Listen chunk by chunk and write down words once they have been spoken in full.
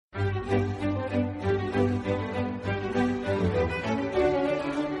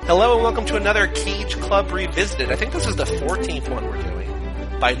Hello and welcome to another Cage Club Revisited. I think this is the 14th one we're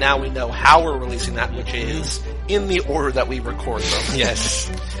doing. By now we know how we're releasing that, which is in the order that we record them.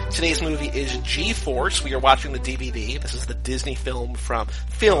 Yes. Today's movie is G-Force. We are watching the DVD. This is the Disney film from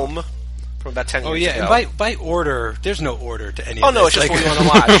about 10 years ago. Oh yeah, and by order, there's no order to any Oh of no, this. it's just Like, what we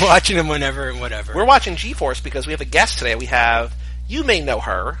want to watch. We're watching them whenever and whatever. We're watching G-Force because we have a guest today. We have, you may know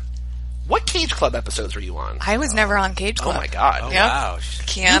her. What Cage Club episodes were you on? I was never on Cage Club. Oh my god. Oh, Yep. wow.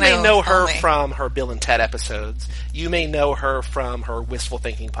 Keanu You may know her only. from her Bill and Ted episodes. You may know her from her Wistful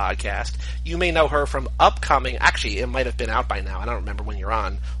Thinking podcast. You may know her from upcoming, actually, it might have been out by now. I don't remember when you're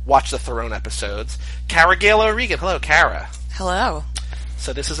on. Watch the Throne episodes. Cara Gale O'Regan. Hello, Cara. Hello.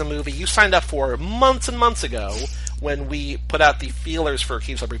 So this is a movie you signed up for months and months ago when we put out the feelers for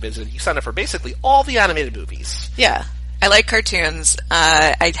Cage Club Revisited. You signed up for basically all the animated movies. Yeah. I like cartoons.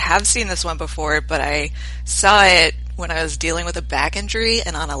 I have seen this one before, but I saw it when I was dealing with a back injury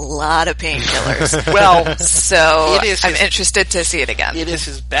and on a lot of painkillers. Well, so it is I'm interested to see it again. It is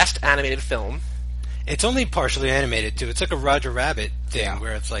his best animated film. It's only partially animated too. It's like a Roger Rabbit thing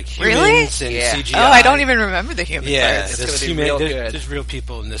where it's like humans Really? and Yeah. CGI. Oh, I don't even remember the human Yeah, parts. It's gonna be real good. There's real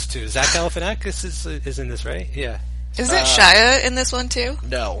people in this too. Zach Galifianakis is in this, right? Yeah. Isn't Shia in this one too?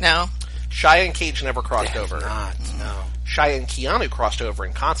 No. No? Shia and Cage never crossed They have over. not, no. Shia and Keanu crossed over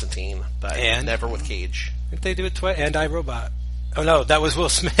in Constantine, but And? never with Cage. Didn't they do it twice? And iRobot. Oh no, that was Will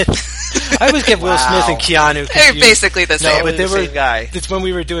Smith. I always get Will Wow. Smith and Keanu They're confused. basically the same. No, but they the were same guy. It's when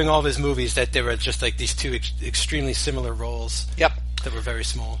we were doing all of his movies that there were just like these two extremely similar roles Yep. that were very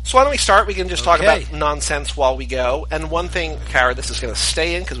small. So why don't we start? We can just talk Okay. about nonsense while we go. And one thing, Cara, this is going to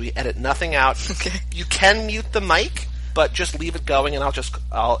stay in because we edit nothing out. Okay. You can mute the mic, but just leave it going, and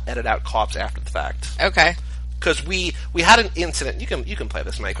I'll edit out coughs after the fact. Okay. Because we had an incident. You can play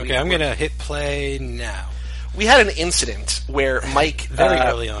this, Mike. Okay, I'm gonna hit play now. We had an incident where Mike Very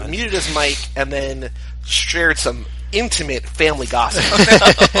early on. muted his mic and then shared some intimate family gossip.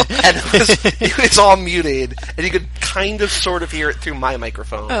 And it was all muted, and you could kind of sort of hear it through my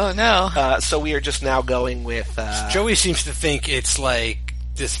microphone. Oh no. So we are just now going with... Joey seems to think it's like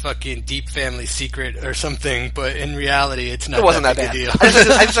this fucking deep family secret or something, but in reality, it's not. it wasn't that big bad. a deal. I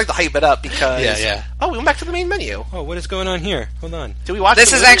just like to hype it up because... Yeah. Oh, we went back to the main menu. Oh, what is going on here? Hold on. Did we watch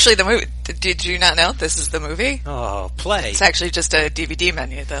This the is movie? actually the movie. Did you not know this is the movie? Oh, play. It's actually just a DVD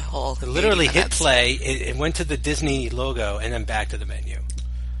menu, the whole It literally 80 hit minutes. play. It went to the Disney logo and then back to the menu.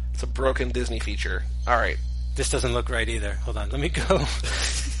 It's a broken Disney feature. All right. This doesn't look right either. Hold on, let me go.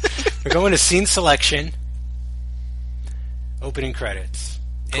 We're going to scene selection, opening credits,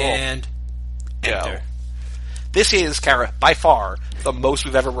 Cool. and Go. enter. This is, Cara, by far, the most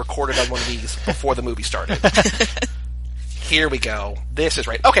we've ever recorded on one of these before the movie started. Here we go. This is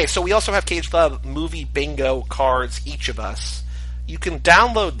right. Okay, so we also have Cage Club movie bingo cards, each of us. You can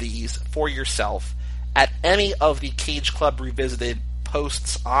download these for yourself at any of the Cage Club Revisited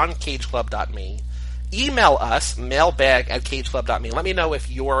posts on cageclub.me. Email us, mailbag@cageclub.me. Let me know if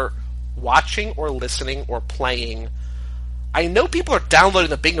you're watching or listening or playing. I know people are downloading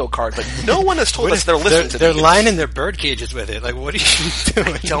the bingo card, but no one has told us they're listening to They're these. lining their bird cages with it. Like, what are you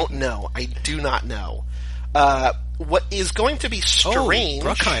doing? I don't know. I do not know. What is going to be strange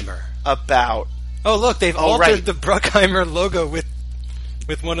Bruckheimer. about... Oh, look, they've altered right. the Bruckheimer logo with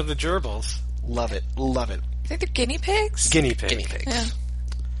one of the gerbils. Love it. Love it. I think they're guinea pigs? Guinea pig. Guinea pigs. Yeah.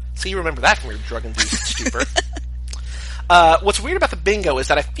 So you remember that from your drug-induced stupor. What's weird about the bingo is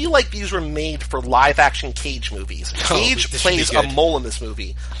that I feel like these were made for live-action Cage movies. Oh, Cage this should be plays good. a mole in this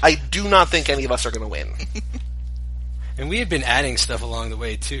movie. I do not think any of us are going to win. And we have been adding stuff along the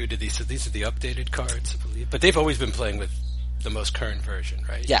way, too, to these. So these are the updated cards, I believe. But they've always been playing with the most current version,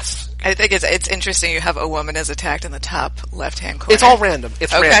 right? Yes. I think it's interesting you have a woman is attacked in the top left-hand corner. It's all random.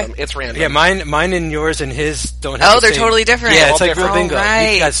 It's Okay. random. It's random. Yeah, mine and yours and his don't have Oh, the they're same- totally different. Yeah, All it's like real different. bingo.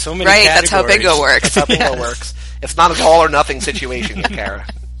 Right. You've got so many Right, that's how categories. bingo works. That's how bingo Yes. works. It's not an all-or-nothing situation here, Cara.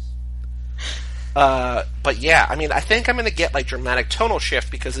 But yeah, I mean, I think I'm going to get like dramatic tonal shift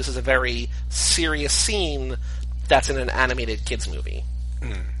because this is a very serious scene that's in an animated kids movie.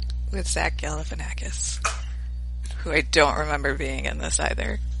 With Zach Galifianakis, who I don't remember being in this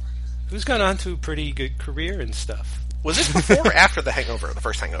either. Who's gone on to a pretty good career and stuff. Was this before or after The Hangover, the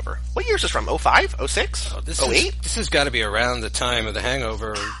first Hangover? What year is this from? 05? 06? 08? This has got to be around the time of the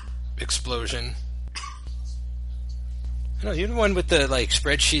Hangover explosion. I know, you're the one with the like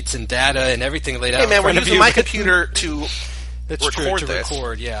spreadsheets and data and everything laid out. Hey man, in we're front of using you. my computer to That's record true, to this.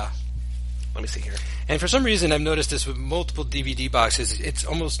 record, yeah. Let me see here. And for some reason, I've noticed this with multiple DVD boxes. It's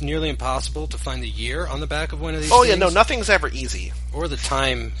almost nearly impossible to find the year on the back of one of these. Oh yeah, things, no, nothing's ever easy. or the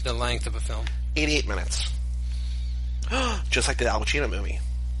time, the length of a film. 88 minutes. Just like the Al Pacino movie.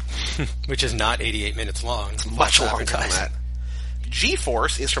 Which is not 88 minutes long. It's much longer than that.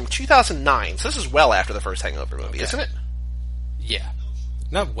 G-Force is from 2009, so this is well after the first Hangover movie, isn't it? Yeah.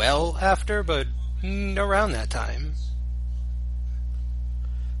 Not well after, but around that time.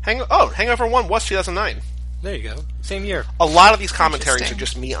 Hangover 1 was 2009. There you go. Same year. A lot of these commentaries are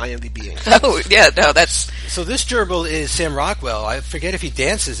just me IMDbing. Oh, yeah, no, that's... So this gerbil is Sam Rockwell. I forget if he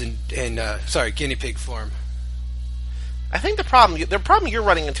dances in guinea pig form. I think the problem you're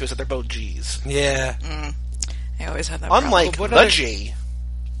running into is that they're both G's. Yeah. I always have that Unlike problem. the G.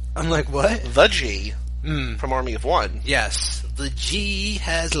 Unlike what? The G from Army of One. Yes. The G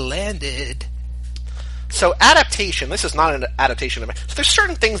has landed. So adaptation, this is not an adaptation of... So there's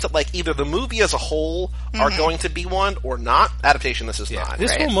certain things that, like, either the movie as a whole are going to be one or not. Adaptation, this is not.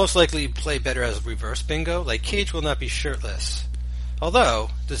 This will most likely play better as reverse bingo. Like, Cage will not be shirtless. Although,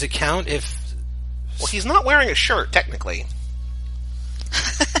 does it count if... Well, he's not wearing a shirt, technically.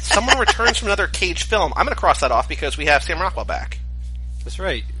 Someone returns from another Cage film. I'm going to cross that off because we have Sam Rockwell back. That's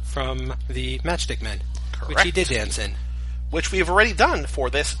right. From the Matchstick Men. Correct. Which he did dance in. Which we have already done for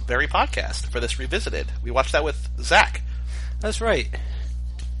this very podcast, for this Revisited. We watched that with Zach. That's right.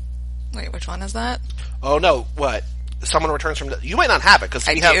 Wait, which one is that? Oh, no, what? Someone returns from... You might not have it, because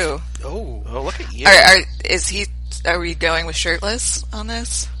I do. Oh, look at you. Are we going with shirtless on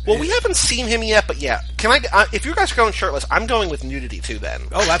this? Well, we haven't seen him yet, but yeah. Can I? If you guys are going shirtless, I'm going with nudity too. Then.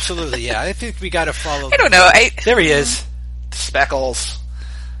 Oh, absolutely. Yeah, I think we got to follow. I don't know. There he is, Speckles.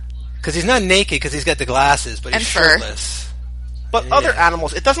 Because he's not naked because he's got the glasses, but he's shirtless. But other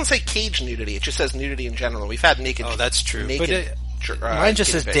animals, it doesn't say cage nudity. It just says nudity in general. We've had naked. Oh, that's true. Naked, mine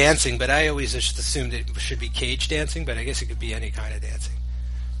just says dancing, but I always just assumed it should be cage dancing. But I guess it could be any kind of dancing,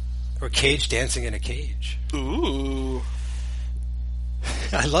 or cage dancing in a cage. Ooh.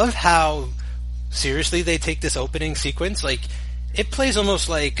 I love how seriously they take this opening sequence. Like, it plays almost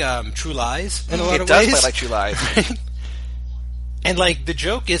like True Lies in a lot of ways. It does play like True Lies. Right? And, like, the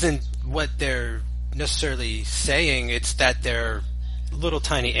joke isn't what they're necessarily saying. It's that they're little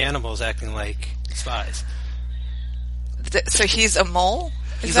tiny animals acting like spies. So he's a mole?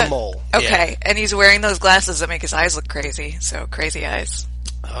 He's a mole. Okay, yeah. And he's wearing those glasses that make his eyes look crazy. So, crazy eyes.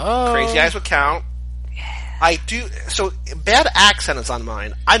 Oh. Crazy eyes would count. I do. So, bad accent is on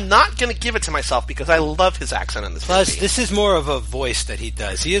mine. I'm not going to give it to myself because I love his accent in this movie. Plus, this is more of a voice that he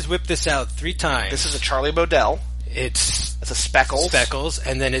does. He has whipped this out 3 times. This is a Charlie Bodell. It's a Speckles.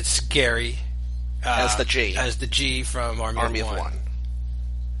 And then it's Gary. As the G. As the G from Army of One.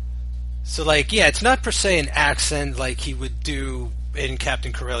 So, like, yeah, it's not per se an accent like he would do in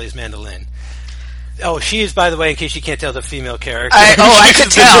Captain Corelli's Mandolin. Oh, she is, by the way, in case you can't tell, the female character. I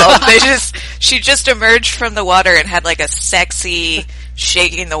could tell. She just emerged from the water and had like a sexy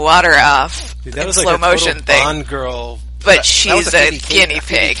shaking the water off that was slow like a motion thing. Bond girl, but she's a guinea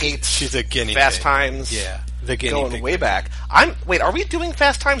pig. She's a guinea Fast pig. Times. Yeah, the guinea going pig. Way back. Wait, are we doing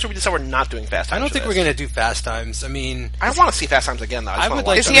Fast Times, or we decided we're not doing Fast Times? I don't think we're going to do Fast Times. I mean, I want to see Fast Times again, though. I would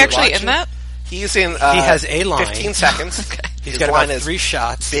like Is he actually in that? He's in. He has a line. 15 seconds. Okay. He's got about 3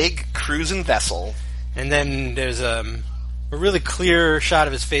 shots. Big cruising vessel. And then there's a really clear shot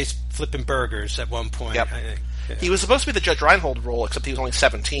of his face flipping burgers at one point. Yep. I think. Yeah. He was supposed to be the Judge Reinhold role, except he was only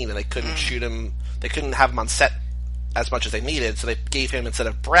 17, and they couldn't shoot him. They couldn't have him on set as much as they needed, so they gave him, instead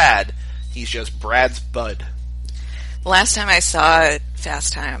of Brad, he's just Brad's bud. Last time I saw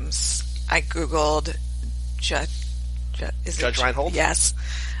Fast Times, I Googled Judge Reinhold? Yes.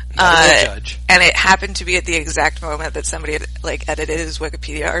 Judge. And it happened to be at the exact moment that somebody had like edited his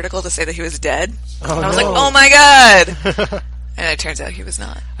Wikipedia article to say that he was dead. Oh, and I was no. like, oh my god! And it turns out he was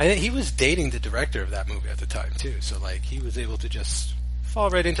not. I think he was dating the director of that movie at the time too, so like he was able to just fall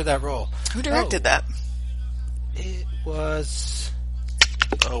right into that role. Who directed that? It was...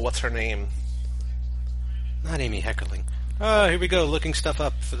 Oh, what's her name? Not Amy Heckerling. Oh, here we go, looking stuff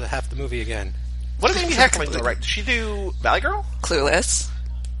up for half the movie again. What did Amy Heckerling do, right? Did she do Valley Girl? Clueless.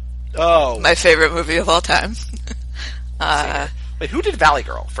 Oh. My favorite movie of all time. Wait, who did Valley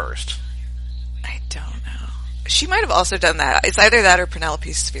Girl first? I don't know. She might have also done that. It's either that or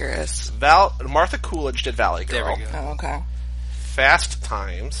Penelope Spheris. Martha Coolidge did Valley Girl. There we go. Oh, okay. Fast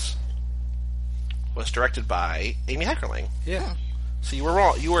Times was directed by Amy Heckerling. Yeah. So you were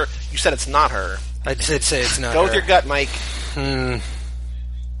wrong. You said it's not her. I did say it's not Go her. with your gut, Mike.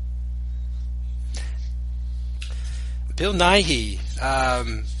 Bill Nighy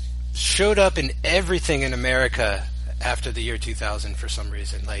showed up in everything in America after the year 2000 for some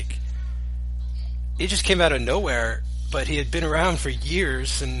reason. Like, he just came out of nowhere, but he had been around for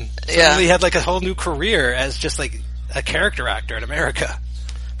years and suddenly had like a whole new career as just like a character actor in America.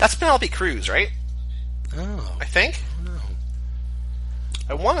 That's Penelope Cruz, right? Oh. I think. No.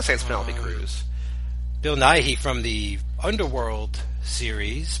 I want to say it's Penelope Cruz. Bill Nighy from the Underworld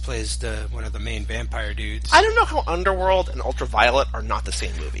series plays one of the main vampire dudes. I don't know how Underworld and Ultraviolet are not the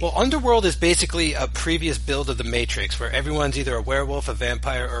same movie. Well, Underworld is basically a previous build of the Matrix, where everyone's either a werewolf, a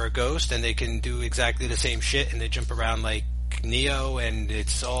vampire, or a ghost, and they can do exactly the same shit, and they jump around like Neo, and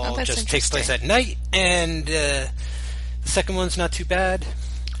it's all just takes place at night, and the second one's not too bad.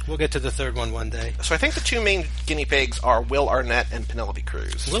 We'll get to the third one day. So I think the two main guinea pigs are Will Arnett and Penelope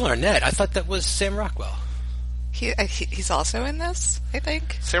Cruz. Will Arnett? I thought that was Sam Rockwell. He's also in this, I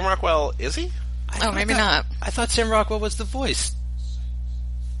think. Sam Rockwell, is he? Maybe not. I thought Sam Rockwell was the voice.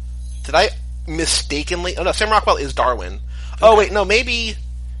 Did I mistakenly... Oh, no, Sam Rockwell is Darwin. Okay. Oh, wait, no, maybe...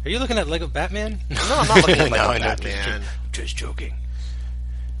 Are you looking at Lego Batman? No, I'm not looking at Lego Batman. Just joking.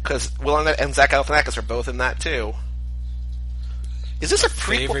 Because Will Arnett and Zach Galifianakis are both in that, too. Is this a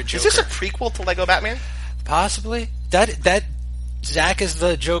prequel? Is this a prequel to Lego Batman? Possibly. That Zach as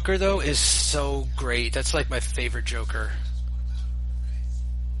the Joker, though, is so great. That's like my favorite Joker.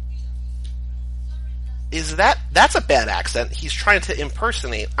 That's a bad accent. He's trying to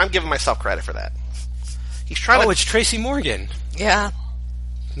impersonate. I'm giving myself credit for that. He's trying it's Tracy Morgan. Yeah.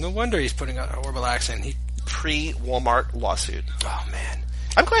 No wonder he's putting on a horrible accent. Pre-Walmart lawsuit. Oh, man.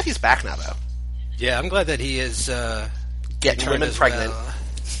 I'm glad he's back now, though. Yeah, I'm glad that he is... getting women pregnant. Well.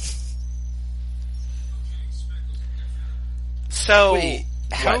 So, wait,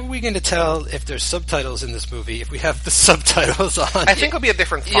 how are we going to tell if there's subtitles in this movie if we have the subtitles on? I think it'll be a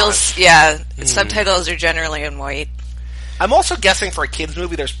different font. Subtitles are generally in white. I'm also guessing for a kids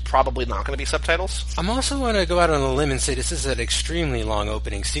movie, there's probably not going to be subtitles. I'm also going to go out on a limb and say this is an extremely long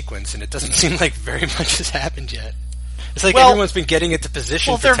opening sequence, and it doesn't seem like very much has happened yet. It's like everyone's been getting into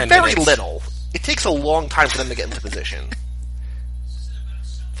position for 10 minutes. Well, they're very little. It takes a long time for them to get into position.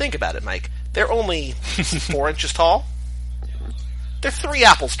 Think about it, Mike. They're only 4 inches tall. They're 3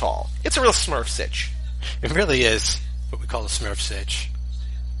 apples tall. It's a real Smurf sitch. It really is what we call a Smurf sitch.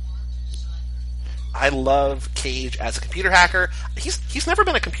 I love Cage as a computer hacker. He's never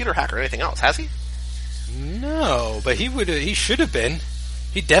been a computer hacker or anything else, has he? No, but he should have been.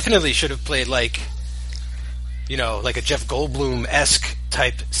 He definitely should have played like a Jeff Goldblum-esque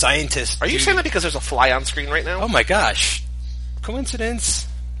type scientist. Are you saying that because there's a fly on screen right now? Oh my gosh. Coincidence?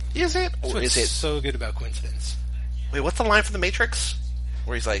 Is it? Or is it so good about coincidence? Wait, what's the line from The Matrix?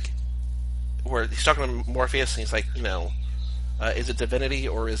 Where he's talking to Morpheus and he's like, is it divinity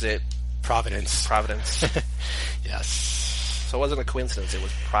or is it Providence? Providence. Yes. So it wasn't a coincidence, it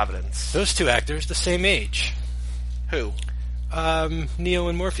was Providence. Those two actors, the same age. Who? Neo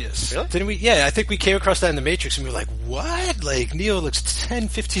and Morpheus. Really? Didn't we? Yeah, I think we came across that in The Matrix and we were like, what? Like, Neo looks 10,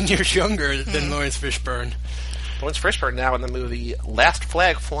 15 years younger than Lawrence Fishburne. Lawrence Fishburne now in the movie Last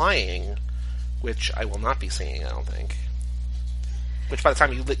Flag Flying, which I will not be seeing, I don't think. Which by the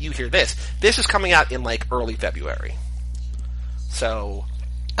time you hear this is coming out in like early February. So,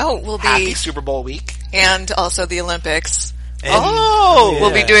 we'll be happy Super Bowl week, and also the Olympics.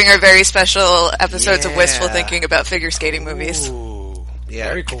 We'll be doing our very special episodes of Wistful Thinking about figure skating movies. Ooh, yeah,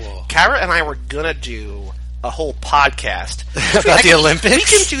 very cool. Kara and I were gonna do a whole podcast about the Olympics. We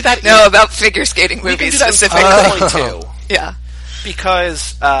can do that. No, about figure skating movies specifically too. Yeah,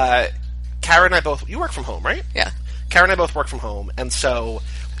 because Kara and I both. You work from home, right? Yeah. Kara and I both work from home, and so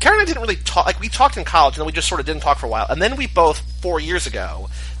Kara and I didn't really talk. Like, we talked in college, and then we just sort of didn't talk for a while. And then we both, 4 years ago,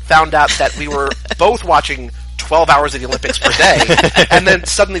 found out that we were both watching 12 hours of the Olympics per day, and then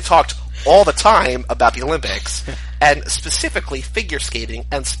suddenly talked all the time about the Olympics, and specifically figure skating,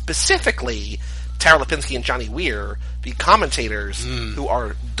 and specifically Tara Lipinski and Johnny Weir, the commentators, who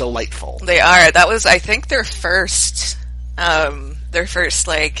are delightful. They are. That was, I think, their first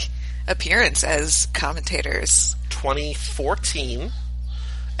like appearance as commentators. 2014.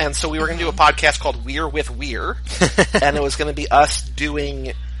 And so we were going to do a podcast called Weir with Weir, and it was going to be us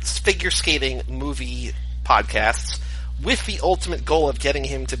doing figure skating movie podcasts with the ultimate goal of getting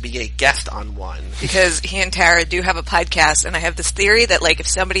him to be a guest on one. Because he and Tara do have a podcast, and I have this theory that, like, if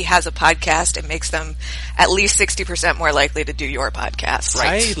somebody has a podcast, it makes them at least 60% more likely to do your podcast.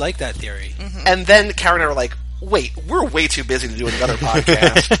 Right. I like that theory. Mm-hmm. And then Karen and I were like, wait, we're way too busy to do another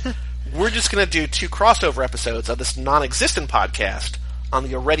podcast. We're just going to do 2 crossover episodes of this non-existent podcast on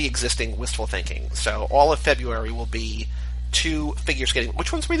the already existing Wistful Thinking. So all of February will be 2 figure skating.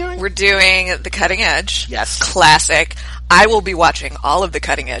 Which ones are we doing? We're doing The Cutting Edge. Yes. Classic. I will be watching all of The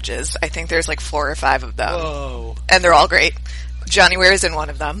Cutting Edges. I think there's like 4 or 5 of them. Whoa. And they're all great. Johnny Weir is in one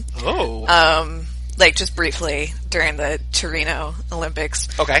of them. Oh. Like just briefly during the Torino Olympics.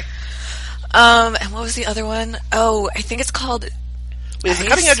 Okay. And what was the other one? Oh, I think it's called... Wait, is The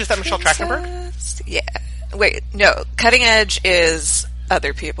Cutting Edge, is that Michelle Trachtenberg? Yeah. Wait, no. Cutting Edge is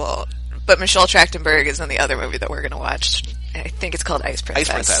other people. But Michelle Trachtenberg is in the other movie that we're going to watch. I think it's called Ice Princess.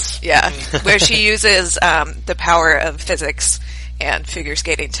 Ice Princess. Yeah, where she uses the power of physics and figure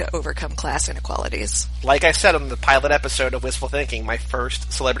skating to overcome class inequalities. Like I said on the pilot episode of Wistful Thinking, my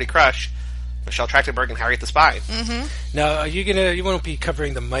first celebrity crush, Michelle Trachtenberg and Harriet the Spy. Mm-hmm. Now, you won't be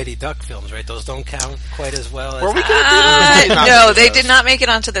covering the Mighty Duck films, right? Those don't count quite as well as... Were we going to do that? No, they did not make it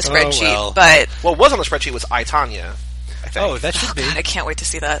onto the spreadsheet, well. but... What was on the spreadsheet was I, Tonya, I think. Oh, that should be. God, I can't wait to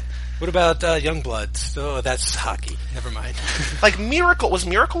see that. What about Youngbloods? Oh, that's hockey. Never mind. Like Miracle, was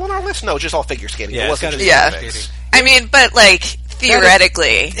Miracle on our list? No, just all figure skating. Yeah, it wasn't it's just gotta be Olympics. skating. I mean, but like,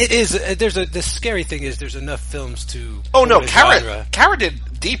 theoretically... It is. The scary thing is there's enough films to... Oh no, genre. Kara did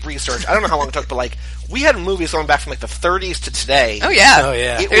deep research. I don't know how long it took, but like, we had movies going back from like the 30s to today. Oh yeah. Oh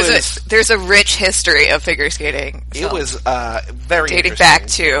yeah. There's a rich history of figure skating. It was very dating interesting. back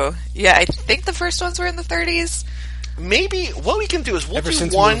to, I think the first ones were in the 30s. Maybe what we can do is we'll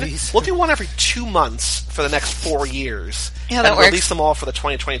do one every 2 months for the next 4 years. Yeah, that and works. Release them all for the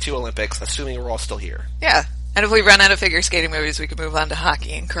 2022 Olympics, assuming we're all still here. Yeah. And if we run out of figure skating movies, we can move on to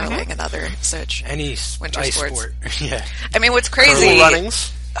hockey and curling and other such Any winter ice sports. sport. Yeah. I mean, what's crazy... Cool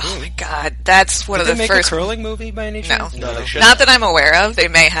runnings. Oh my god, that's one Did of they the make first... a curling movie by any chance? No, they should. Not that I'm aware of. They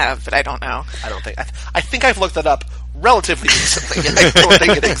may have, but I don't know. I don't think. I think I've looked that up relatively recently. I don't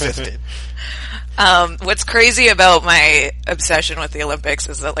think it existed. What's crazy about my obsession with the Olympics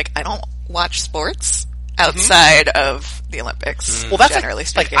is that, like, I don't watch sports outside of the Olympics. Well, that's generally like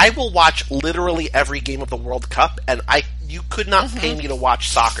speaking. I will watch literally every game of the World Cup, and you could not pay me to watch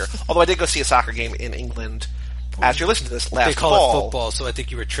soccer. Although I did go see a soccer game in England. As you're listening to this, last They call fall. it football, so I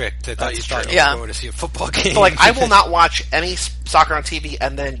think you were tricked. I thought you true. were going to see a football game. So, like, I will not watch any soccer on TV,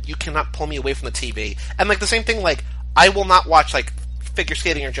 and then you cannot pull me away from the TV. And, like, the same thing, like, I will not watch, like, figure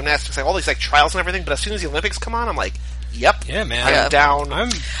skating or gymnastics, like, all these, like, trials and everything, but as soon as the Olympics come on, I'm like, yep. Yeah, man. I'm down. I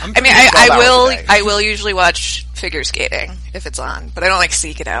mean, I will usually watch figure skating if it's on, but I don't, like,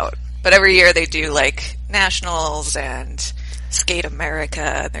 seek it out. But every year they do, like, nationals and Skate America,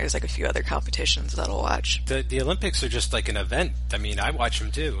 and there's like a few other competitions that I'll watch. The Olympics are just like an event. I mean, I watch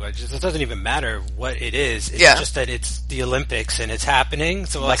them too. It doesn't even matter what it is. It's just that it's the Olympics and it's happening.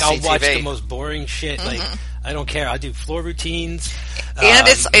 So like, I'll watch the most boring shit. Like, I don't care. I'll do floor routines. And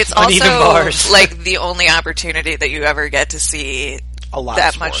it's uneven also bars. like the only opportunity that you ever get to see a lot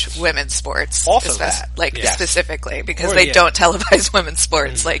that of much women's sports. Also that. Like, specifically, because Or, they don't televise women's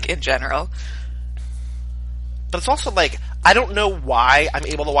sports, like, in general. But it's also like, I don't know why I'm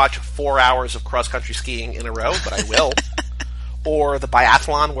able to watch 4 hours of cross-country skiing in a row, but I will. Or the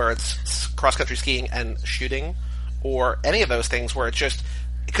biathlon, where it's cross-country skiing and shooting. Or any of those things where it's just...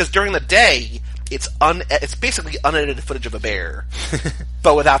 Because during the day, it's basically unedited footage of a bear,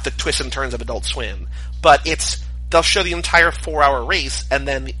 but without the twists and turns of Adult Swim. But they'll show the entire 4-hour race, and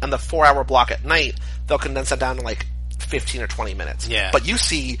then on the 4-hour block at night, they'll condense that down to like 15 or 20 minutes. Yeah. But you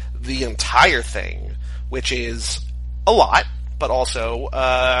see the entire thing, which is a lot, but also,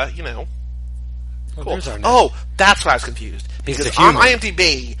 Well, cool. there's our Oh, that's why I was confused. Because the on human.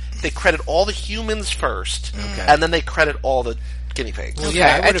 IMDb, they credit all the humans first, and then they credit all the guinea pigs. Well, Okay, yeah,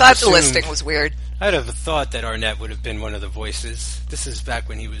 I I would've thought the assumed- listing was weird. I'd have thought that Arnett would have been one of the voices. This is back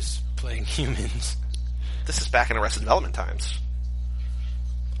when he was playing humans. This is back in Arrested Development times.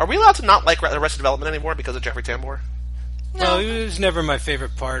 Are we allowed to not like Arrested Development anymore because of Jeffrey Tambor? No, he was never my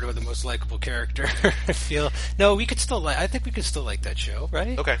favorite part or the most likable character. I feel we could still I think we could still like that show,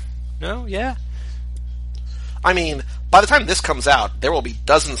 right? Okay. No, yeah. I mean, by the time this comes out, there will be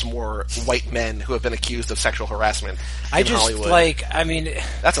dozens more white men who have been accused of sexual harassment in Hollywood.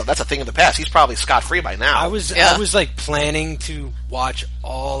 That's a thing of the past. He's probably scot-free by now. I was like planning to watch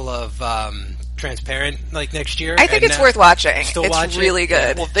all of Transparent like next year. I think it's worth watching. Still It's watch it? really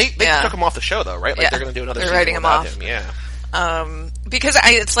good. Well, they took him off the show, though, right? Like, they're going to do another They're season writing him without off. him. Yeah. Because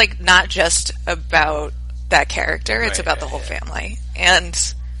it's like not just about that character; it's Right, about the whole family. And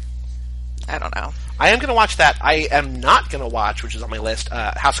I don't know. I am going to watch that. I am not going to watch, which is on my list,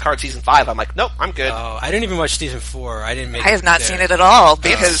 House of Cards Season 5. I'm like, nope, I'm good. Oh, I didn't even watch season 4. I didn't make. I have not there. seen it at all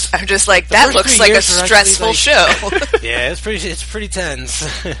because I'm just like, that first looks 3 like a years are actually, stressful like- show. Yeah, it's pretty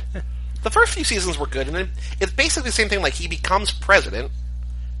tense. The first few seasons were good, and then it's basically the same thing. Like, he becomes president,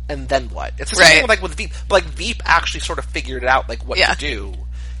 and then what? It's the same thing like with Veep. But like Veep actually sort of figured out like what to do.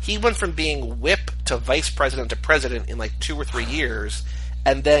 He went from being whip to vice president to president in like 2 or 3 years,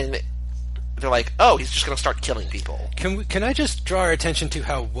 and then they're like, oh, he's just going to start killing people. Can I just draw our attention to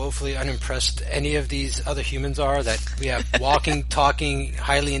how woefully unimpressed any of these other humans are? That we have walking, talking,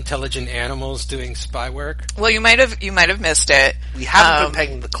 highly intelligent animals doing spy work. Well, you might have missed it. We haven't been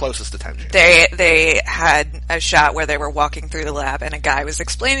paying the closest attention. They had a shot where they were walking through the lab, and a guy was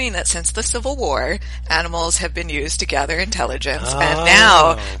explaining that since the Civil War, animals have been used to gather intelligence, and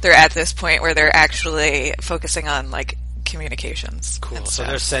now they're at this point where they're actually focusing on like communications. Cool. So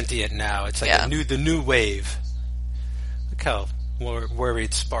they're sentient now. It's like the new wave. Look how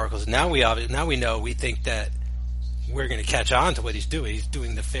worried Sparkles. Now we know. We think that we're going to catch on to what he's doing. He's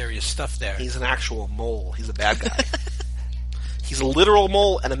doing nefarious stuff there. He's an actual mole. He's a bad guy. He's a literal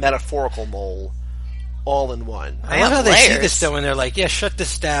mole and a metaphorical mole, all in one. I love how they see this though, and they're like, "Yeah, shut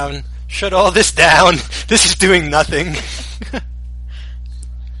this down. Shut all this down. This is doing nothing."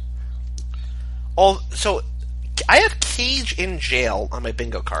 So I have Cage in jail on my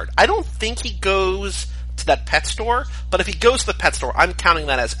bingo card. I don't think he goes to that pet store, but if he goes to the pet store, I'm counting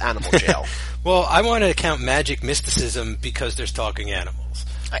that as animal jail. Well, I want to count magic mysticism because there's talking animals.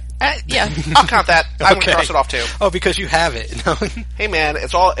 Yeah, I'll count that. I'm going to cross it off too. Oh, because you have it. Hey man,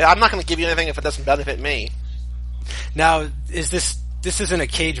 I'm not going to give you anything if it doesn't benefit me. Now, this isn't a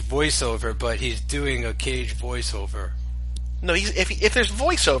Cage voiceover, but he's doing a Cage voiceover. No, if there's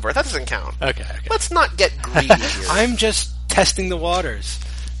voiceover, that doesn't count. Okay. Let's not get greedy here. I'm just testing the waters.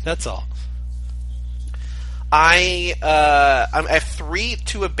 That's all. I'm at 3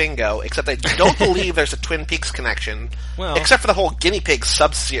 to a bingo, except I don't believe there's a Twin Peaks connection. Well, except for the whole guinea pig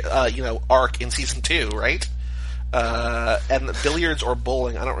arc in season 2, right? And the billiards or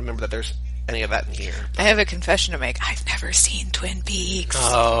bowling. I don't remember that there's any of that in here. I have a confession to make. I've never seen Twin Peaks.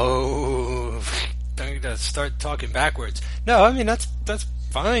 Oh. I'm going to start talking backwards. No, I mean, that's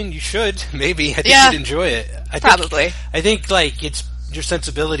fine. You should. Maybe. I think you'd enjoy it. Probably. I think, like, your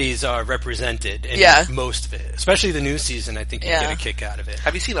sensibilities are represented in most of it. Especially the new season, I think you get a kick out of it.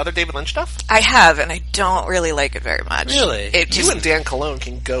 Have you seen other David Lynch stuff? I have, and I don't really like it very much. Really? You and Dan Colon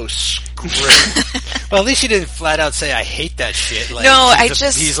can go screw. Well, at least you didn't flat out say, I hate that shit. Like, no,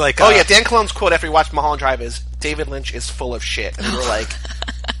 he's like, oh yeah, Dan Colon's quote after we watched Mulholland Drive is, David Lynch is full of shit. And we were like...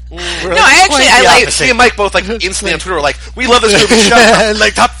 I like... Me and Mike both, like, instantly on Twitter were like, we love this movie, shut up.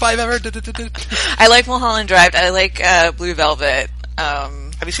 Like, top 5 ever. I like Mulholland Drive. I like Blue Velvet.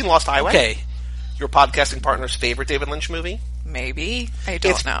 Have you seen Lost Highway? Okay. Your podcasting partner's favorite David Lynch movie? Maybe. I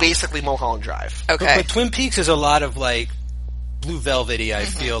don't know. It's basically Mulholland Drive. Okay. But Twin Peaks is a lot of, like, Blue Velvet-y, I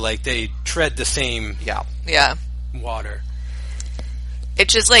feel. Like, they tread the same water. It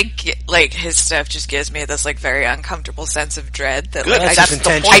just, like his stuff just gives me this, like, very uncomfortable sense of dread that, Good. like, That's the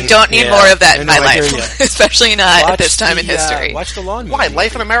point. I don't need more of that in my life. Especially not at this time in history. Watch the Lawnmower Why? movie.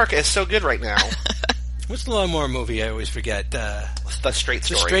 Life in America is so good right now. What's the Lawnmower movie I always forget? The Straight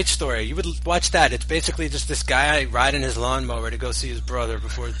Story. The Straight Story. You would watch that. It's basically just this guy riding his lawnmower to go see his brother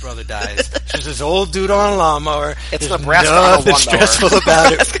before his brother dies. Just this old dude on a lawnmower. It's There's Nebraska on a nothing lawnmower. stressful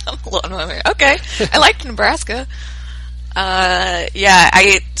about it. Okay. I liked Nebraska.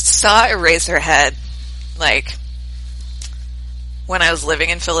 I saw Eraserhead, like, when I was living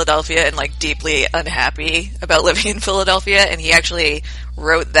in Philadelphia and, like, deeply unhappy about living in Philadelphia, and he actually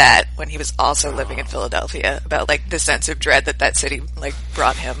wrote that when he was also living in Philadelphia, about, like, the sense of dread that city, like,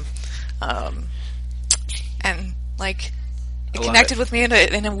 brought him. And, like, it connected with me in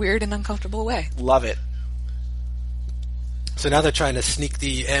a weird and uncomfortable way. Love it. So now they're trying to sneak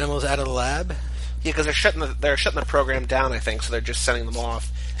the animals out of the lab? Yeah, because they're shutting the program down, I think, so they're just sending them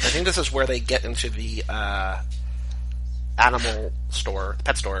off. And I think this is where they get into the animal store,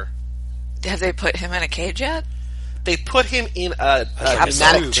 pet store. Have they put him in a cage yet? They put him in a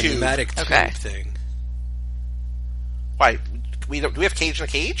pneumatic tube thing. Why? Do we have Cage in a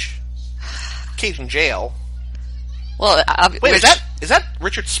cage? Cage in jail. Well, wait, is that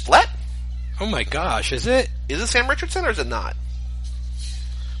Richard Splett? Oh my gosh, is it? Is it Sam Richardson or is it not?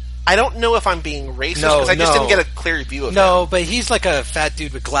 I don't know if I'm being racist because I just didn't get a clear view of him. No, but he's like a fat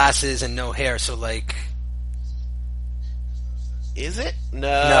dude with glasses and no hair, so like... Is it?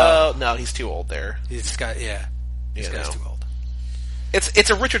 No, he's too old there. This guy's too old. It's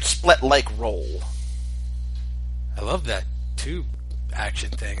a Richard Splett-like role. I love that tube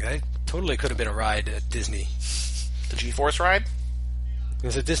action thing. That totally could have been a ride at Disney. The G-Force ride?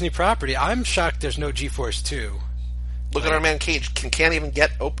 It's a Disney property. I'm shocked there's no G-Force 2. Look at our man Cage. Can't even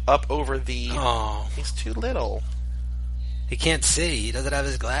get up over the... Oh. He's too little. He can't see. He doesn't have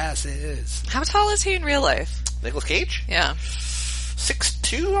his glasses. How tall is he in real life? Nicolas Cage? Yeah.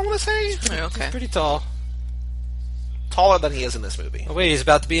 6'2", I want to say? Oh, okay. He's pretty tall. Taller than he is in this movie. Oh, wait, he's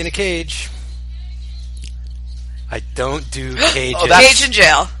about to be in a cage. I don't do cages. Oh, that's- Cage in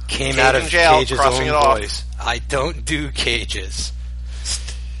jail. Came Cage out of in jail, Cage's crossing own it off. voice. I don't do cages.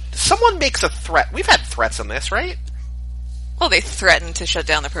 Someone makes a threat. We've had threats on this, right? Well, they threatened to shut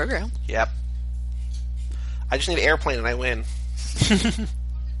down the program. Yep. I just need an airplane and I win.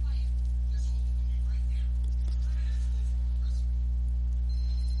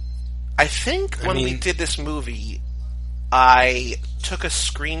 I think when we did this movie, I took a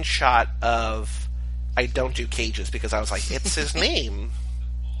screenshot of I don't do cages because I was like, it's his name.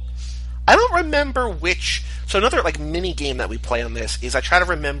 I don't remember which... So another like mini game that we play on this is I try to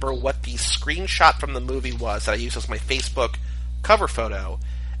remember what the screenshot from the movie was that I used as my Facebook cover photo.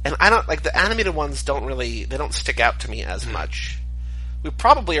 And I don't... Like, the animated ones don't really... They don't stick out to me as much. We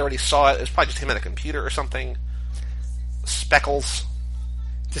probably already saw it. It was probably just him at a computer or something. Speckles.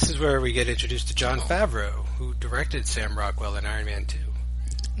 This is where we get introduced to Jon Favreau, who directed Sam Rockwell in Iron Man 2.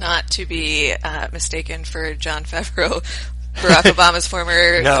 Not to be mistaken for Jon Favreau, Barack Obama's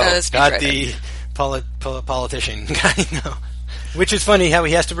former No, speechwriter. not the politician guy, no. Which is funny how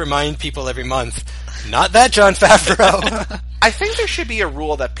he has to remind people every month, not that Jon Favreau. I think there should be a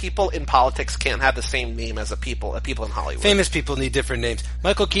rule that people in politics can't have the same name as people in Hollywood. Famous people need different names.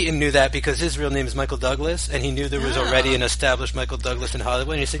 Michael Keaton knew that because his real name is Michael Douglas, and he knew there was already an established Michael Douglas in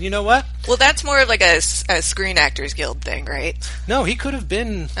Hollywood, and he said, you know what? Well, that's more of like a Screen Actors Guild thing, right? No, he could have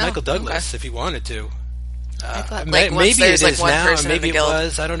been Michael Douglas if he wanted to. I thought, maybe once it there's, is one now, person in maybe the it guild.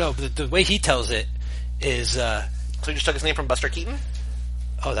 was. I don't know. But the way he tells it is... So you just took his name from Buster Keaton?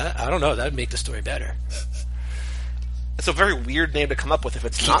 I don't know. That would make the story better. It's a very weird name to come up with if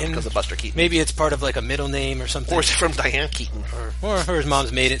it's not Keaton? because of Buster Keaton. Maybe it's part of like a middle name or something. Or is it from Diane Keaton? Or his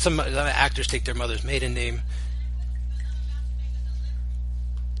mom's maiden. Some actors take their mother's maiden name.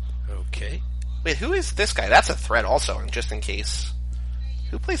 Okay. Wait, who is this guy? That's a threat also, and just in case.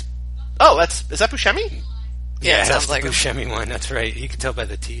 Who plays... Oh, is that Buscemi? Yeah, it that's sounds the like him. Buscemi one. That's right. You can tell by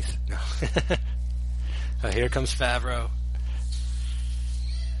the teeth. No. Oh, here comes Favreau.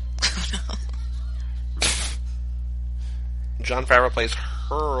 Jon Favreau plays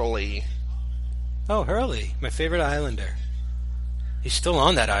Hurley. Oh, Hurley, my favorite Islander. He's still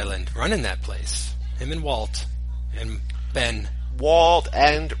on that island, running that place. Him and Walt and Ben. Walt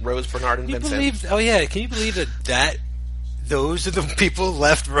and Rose Bernard and Can you Vincent. believe? Oh yeah, can you believe that those are the people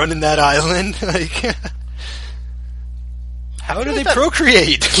left running that island? Like, how do they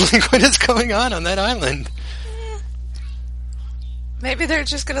procreate? Like, what is going on that island? Maybe they're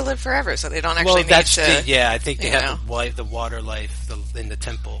just going to live forever, so they don't actually need to... I think they have know. the water life in the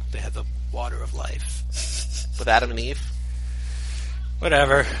temple. They have the water of life. With Adam and Eve.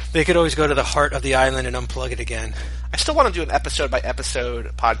 Whatever. They could always go to the heart of the island and unplug it again. I still want to do an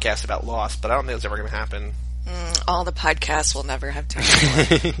episode-by-episode podcast about Lost, but I don't think it's ever going to happen. All the podcasts will never have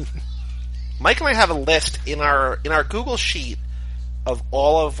time. Mike and I have a list in our Google sheet of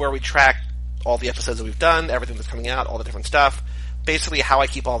all of where we track all the episodes that we've done, everything that's coming out, all the different stuff. Basically how I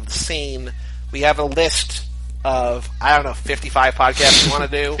keep all of this sane. We have a list of, 55 podcasts we want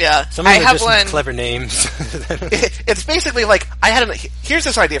to do. Yeah. Some of I them are have just one... clever names. It's basically like, here's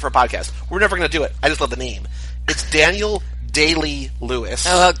this idea for a podcast. We're never going to do it. I just love the name. It's Daniel Daly-Lewis.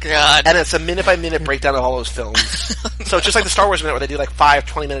 Oh, God. And it's a minute-by-minute breakdown of all those films. So it's just like the Star Wars Minute where they do like 5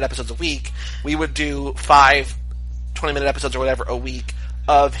 20-minute episodes a week. We would do 5 20-minute episodes or whatever a week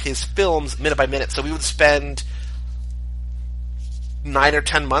of his films minute by minute. So we would spend 9 or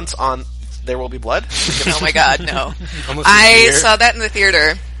 10 months on There Will Be Blood. Oh, my God, no. Almost a I year. saw that in the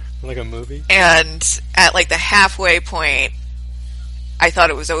theater, Like a movie? and at like the halfway point, I thought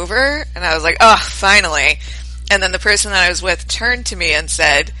it was over, and I was like, oh, finally. And then the person that I was with turned to me and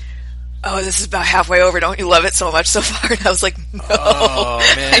said, oh, this is about halfway over. Don't you love it so much so far? And I was like, no, Oh,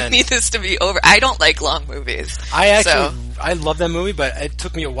 man. I need this to be over. I don't like long movies. I love that movie, but it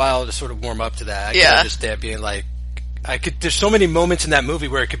took me a while to sort of warm up to that. I Yeah. could understand being like, there's so many moments in that movie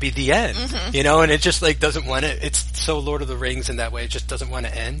where it could be the end, you know, and it just like doesn't want to, it's so Lord of the Rings in that way, it just doesn't want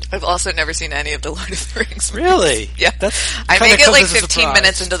to end. I've also never seen any of the Lord of the Rings movies. Really? Yeah. I kinda make it comes like as a 15 surprise.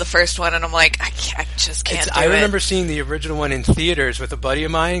 minutes into the first one, and I'm like, I just can't do I it. remember seeing the original one in theaters with a buddy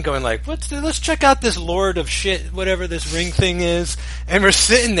of mine going like, let's check out this Lord of shit, whatever this ring thing is. And we're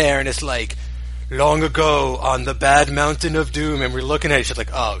sitting there and it's like, long ago on the bad mountain of doom. And we're looking at each other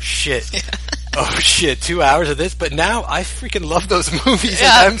like, oh shit. Yeah. Oh shit, 2 hours of this? But now I freaking love those movies. Yeah.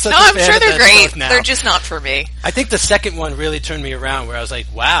 Like, I'm such a I'm fan sure of they're that great. stuff now. They're just not for me. I think the second one really turned me around where I was like,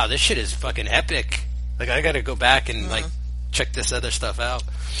 wow, this shit is fucking epic. Like, I gotta go back and like check this other stuff out.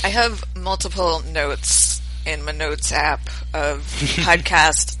 I have multiple notes in my notes app of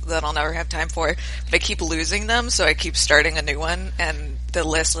podcasts that I'll never have time for, but I keep losing them, so I keep starting a new one, and the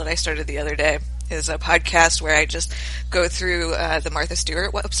list that I started the other day is a podcast where I just go through the Martha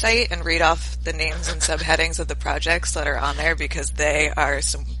Stewart website and read off the names and subheadings of the projects that are on there because they are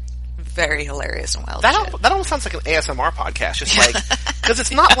some very hilarious and wild shit. That almost sounds like an ASMR podcast, just like, because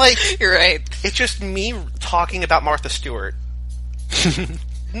it's not like... You're right. It's just me talking about Martha Stewart.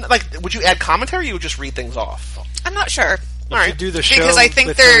 Like, would you add commentary or you would just read things off? I'm not sure. All right. Do the show because I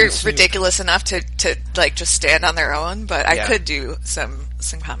think they're ridiculous enough to like just stand on their own, but I could do some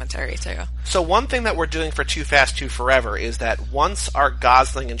commentary too. So one thing that we're doing for Too Fast, Too Forever is that once our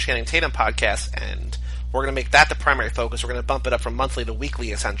Gosling and Channing Tatum podcasts end, we're going to make that the primary focus. We're going to bump it up from monthly to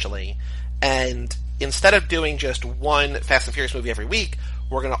weekly, essentially. And instead of doing just one Fast and Furious movie every week,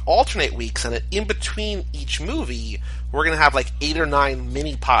 we're going to alternate weeks, and in between each movie, we're going to have like 8 or 9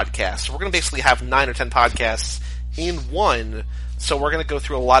 mini podcasts. So we're going to basically have 9 or 10 podcasts in one. So we're going to go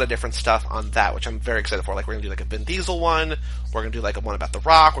through a lot of different stuff on that, which I'm very excited for. Like, we're going to do like a Vin Diesel one. We're going to do like a one about The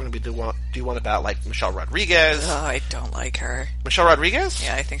Rock. We're going to do one about like Michelle Rodriguez. Oh, I don't like her. Michelle Rodriguez?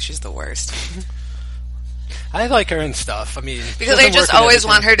 Yeah, I think she's the worst. I like her and stuff. I mean, because I just always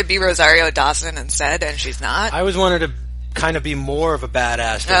want her to be Rosario Dawson instead, and she's not. I always want her to kind of be more of a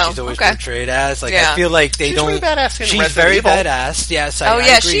badass than she's always portrayed as. Like, I feel like she's really badass in She's very badass. Yes, I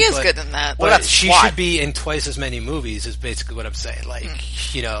agree, she is good in that. But she should be in twice as many movies. Is basically what I'm saying.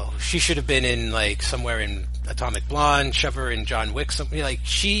 Like, you know, she should have been in like somewhere in Atomic Blonde, shove her in John Wick. Something like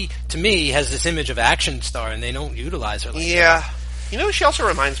she, to me, has this image of action star, and they don't utilize her like that. You know who she also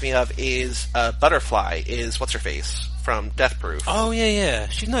reminds me of is Butterfly, is what's-her-face from Death Proof. Oh, yeah.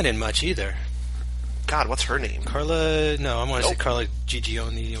 She's not in much either. God, what's her name? Carla... No, I want to say Carla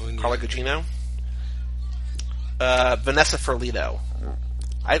Gugino. Carla Gugino? Vanessa Ferlito.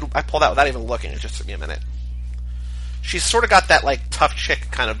 I pulled out without even looking. It just took me a minute. She's sort of got that, like, tough chick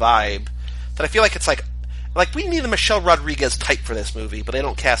kind of vibe that I feel like it's like we need a Michelle Rodriguez type for this movie, but they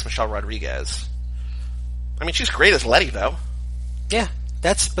don't cast Michelle Rodriguez. I mean, she's great as Letty, though. Yeah,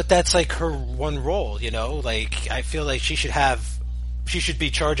 that's like her one role, you know? Like, I feel like she should be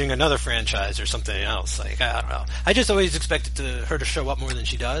charging another franchise or something else. Like, I don't know. I just always expected her to show up more than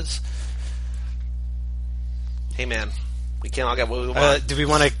she does. Hey, man. We can't all get what we want. Do we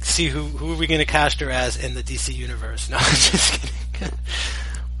want to see who are we going to cast her as in the DC universe? No, I'm just kidding.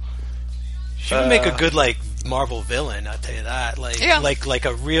 She would make a good, like, Marvel villain, I'll tell you that. Like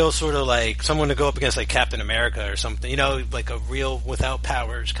a real sort of like someone to go up against like Captain America or something, you know, like a real without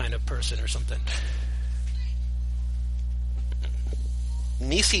powers kind of person or something.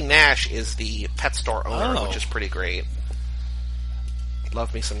 Niecy Nash is the pet store owner, which is pretty great.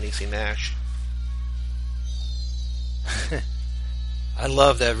 Love me some Niecy Nash. I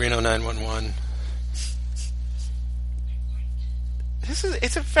love that Reno 911.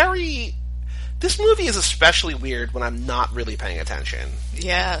 This movie is especially weird when I'm not really paying attention.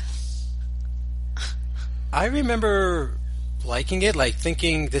 Yeah. I remember liking it, like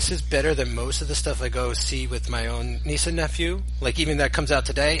thinking this is better than most of the stuff I go see with my own niece and nephew. Like even that comes out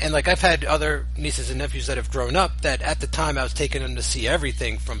today. And like I've had other nieces and nephews that have grown up that at the time I was taking them to see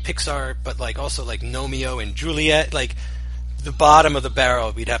everything from Pixar, but like also like Nomeo and Juliet, like the bottom of the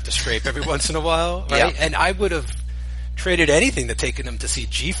barrel we'd have to scrape every once in a while, right? Yeah. And I would have traded anything to taking him to see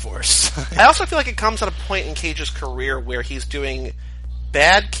G-Force. I also feel like it comes at a point in Cage's career where he's doing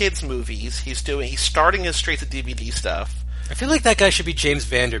bad kids movies. He's starting his straight to DVD stuff. I feel like that guy should be James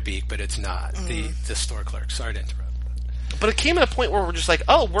Van Der Beek, but it's not the store clerk. Sorry to interrupt. But it came at a point where we're just like,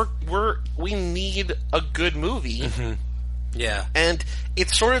 we need a good movie. Mm-hmm. Yeah, and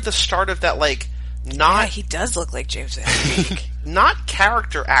it's sort of the start of that like he does look like James Van Der Beek. Not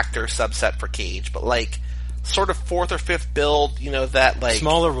character actor subset for Cage, but like sort of fourth or fifth build, you know, that like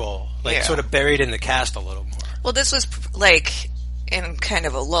smaller role, like sort of buried in the cast a little more. Well, this was like in kind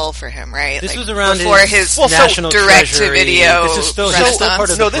of a lull for him, right? This like, was around before his national direct to video. This is still part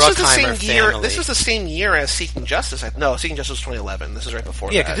of the Bruckheimer family. This was the same year as Seeking Justice. No, Seeking Justice was 2011. This is right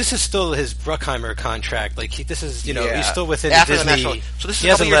before. Yeah, because this is still his Bruckheimer contract. Like this is, you know, he's still within after Disney. The National, so this is a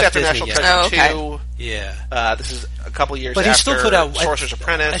couple years after National Treasure 2. Yeah. This is a couple years but after he still put out Sorcerer's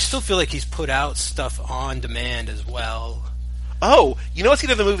Apprentice. I still feel like he's put out stuff on demand as well. Oh, you know what's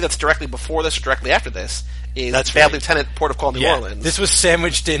either the movie that's directly before this or directly after this is Bad Lieutenant, Port of Call, New Orleans. This was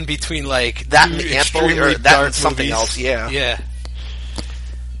sandwiched in between like that and the Ant-Bully, or that and something movies. Else. Yeah.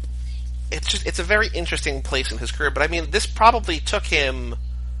 It's a very interesting place in his career, but I mean, this probably took him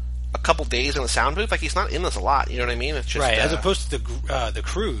a couple days in the sound booth. Like he's not in this a lot. You know what I mean? It's just right, as opposed to the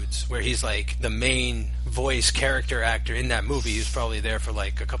Croods, where he's like the main voice character actor in that movie. He's probably there for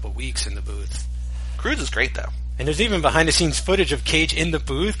like a couple weeks in the booth. Cruise is great, though. And there's even behind-the-scenes footage of Cage in the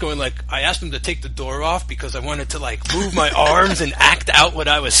booth going like, I asked him to take the door off because I wanted to like move my arms and act out what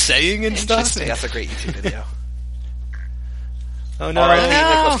I was saying and stuff. That's a great YouTube video. Oh no!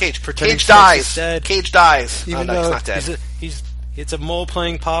 R.I.P. Nicolas Cage. Pretending Cage Sex dies. is dead. Cage dies. Even no, he's though not dead. It's a mole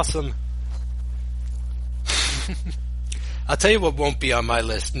playing possum. I'll tell you what won't be on my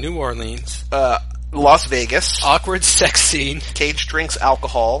list. New Orleans. Las Vegas. Awkward sex scene. Cage drinks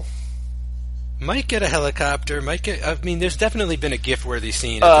alcohol. Might get a helicopter. I mean, there's definitely been a gift-worthy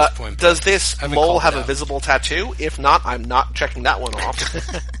scene at this point. Does this mole have a visible tattoo? If not, I'm not checking that one off.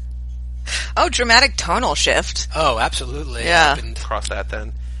 Oh, dramatic tonal shift. Oh, absolutely. Yeah. Cross that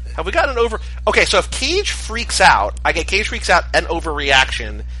then. Have we gotten over... Okay, so if Cage freaks out, I get Cage freaks out and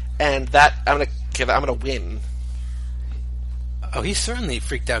overreaction, and that... I'm gonna win. Oh, he certainly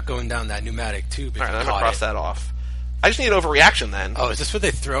freaked out going down that pneumatic tube. Alright, I'm gonna cross that off. I just need overreaction then. Oh, is this where they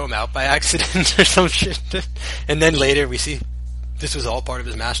throw him out by accident or some shit? And then later we see this was all part of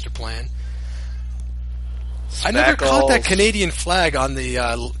his master plan. Speckles. I never caught that Canadian flag on the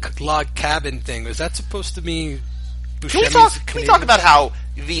log cabin thing. Was that supposed to mean Buscemi's Can we talk about how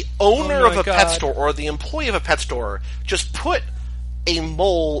the owner of a pet store or the employee of a pet store just put a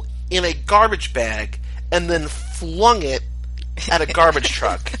mole in a garbage bag and then flung it at a garbage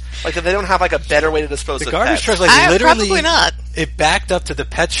truck? Like, they don't have like a better way to dispose of pets. The garbage truck, like, literally, probably not. It backed up to the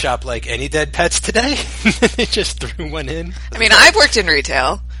pet shop like any dead pets today. They just threw one in. I mean, I've worked in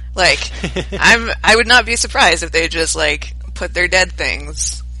retail. Like, I would not be surprised if they just like put their dead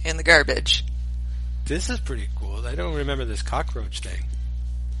things in the garbage. This is pretty cool. I don't remember this cockroach thing.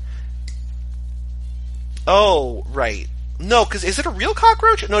 Oh, right. No, because is it a real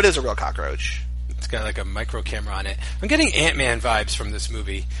cockroach? No, it is a real cockroach. It's got like a micro camera on it. I'm getting Ant-Man vibes from this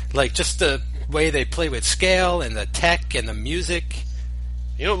movie. Like, just the way they play with scale and the tech and the music.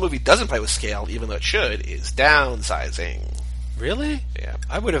 You know what movie doesn't play with scale, even though it should, is Downsizing. Really? Yeah.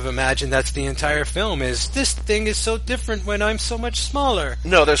 I would have imagined that's the entire film, is this thing is so different when I'm so much smaller.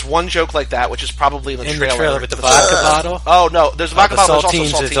 No, there's one joke like that, which is probably in the trailer. In the trailer with the vodka bottle? Oh, no, there's a vodka bottle, the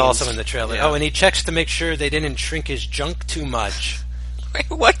there's also saltines is also in the trailer. Yeah. Oh, and he checks to make sure they didn't shrink his junk too much. Wait,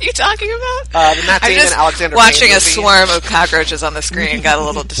 what are you talking about? The Matt Damon, I'm just Alexander watching Payne a movie. swarm of cockroaches on the screen, got a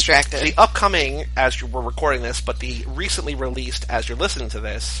little distracted. The upcoming, as we're recording this, but the recently released, as you're listening to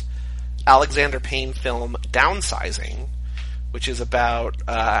this, Alexander Payne film Downsizing, which is about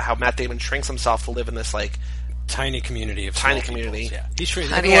how Matt Damon shrinks himself to live in this like tiny community of tiny small community. Peoples, yeah. He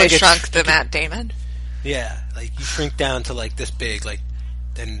shrinks. Honey, I Shrunk the Matt Damon. Yeah, like you shrink down to like this big, like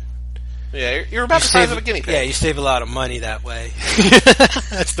then. Yeah, you're about the size of a guinea pig. Yeah, you save a lot of money that way.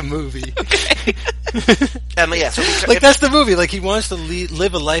 That's the movie. And yeah, so like that's the movie. Like he wants to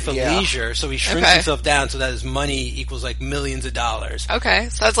live a life of Yeah. leisure, so he shrinks himself down so that his money equals like millions of dollars. Okay,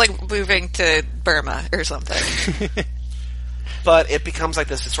 so that's like moving to Burma or something. But it becomes like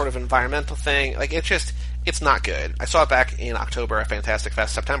this sort of environmental thing. Like it's not good. I saw it back in October at Fantastic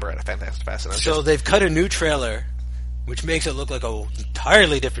Fest, September at a Fantastic Fest. And So they've cut a new trailer, which makes it look like an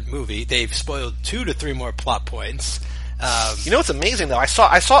entirely different movie. They've spoiled 2 to 3 more plot points. You know what's amazing though? I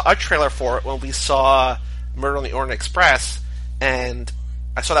saw a trailer for it when we saw Murder on the Orient Express, and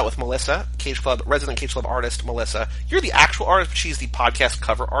I saw that with Melissa, resident Cage Club artist Melissa. You're the actual artist, but she's the podcast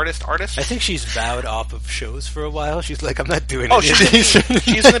cover artist. I think she's vowed off of shows for a while. She's like, I'm not doing Oh, any of these.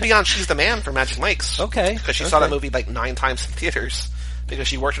 she's going to be on She's the Man for Magic Mike's. Okay. Because she saw that movie like 9 times in theaters. Because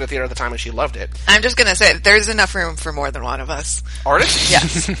she worked at a theater at the time and she loved it. I'm just gonna say, there's enough room for more than one of us. Artists?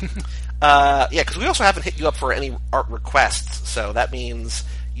 Yes. Yeah, because we also haven't hit you up for any art requests, so that means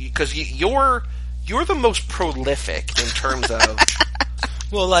because you're the most prolific in terms of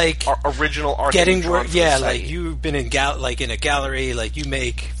well, like original art. Getting work, yeah, like you've been in in a gallery, like you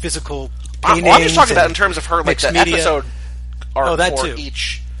make physical paintings. I'm just talking about in terms of her, like the media. episode art that for too.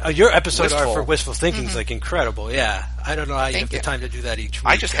 each. Your episode Wistful. art for Wistful Thinking is like incredible. Yeah, I don't know how you have the time to do that each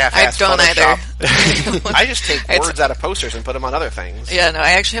week. I just half-ass I don't Photoshop. either. I just take words out of posters and put them on other things. Yeah, no,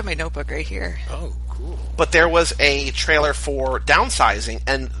 I actually have my notebook right here. Oh, cool. But there was a trailer for Downsizing,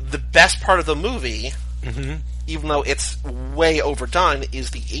 and the best part of the movie, even though it's way overdone, is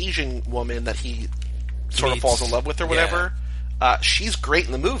the Asian woman that he sort of falls in love with or whatever. Yeah. She's great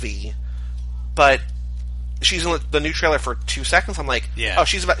in the movie, but she's in the new trailer for 2 seconds. I'm like, oh,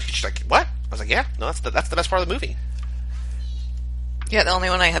 she's like, what? I was like, yeah, no, that's the best part of the movie. Yeah, the only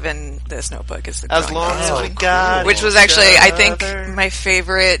one I have in this notebook is the As drawing long as we got which was actually, I think, my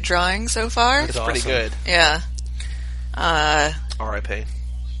favorite drawing so far. It's pretty good. Yeah. R.I.P.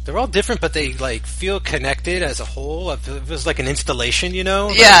 They're all different, but they like feel connected as a whole. It was like an installation, you know?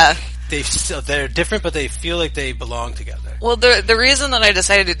 Yeah. Like, they're different, but they feel like they belong together. Well, the reason that I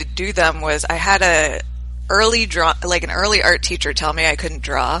decided to do them was I had an early art teacher tell me I couldn't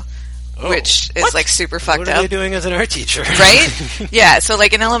draw, which is like super fucked What up. are you doing as an art teacher? Right? Yeah, so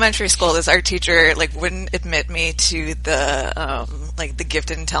like in elementary school, this art teacher like wouldn't admit me to the like the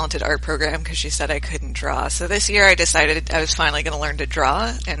gifted and talented art program because she said I couldn't draw. So this year I decided I was finally going to learn to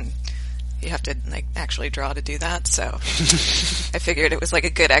draw, and you have to like actually draw to do that. So I figured it was like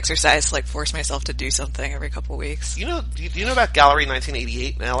a good exercise to like force myself to do something every couple weeks. Do you know about Gallery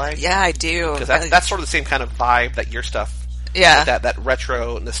 1988 in LA? Yeah, I do. Because that's sort of the same kind of vibe that your stuff. Yeah, that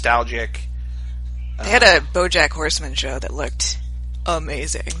retro, nostalgic. They had a BoJack Horseman show that looked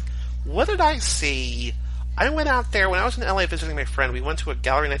amazing. What did I see? I went out there when I was in LA visiting my friend. We went to a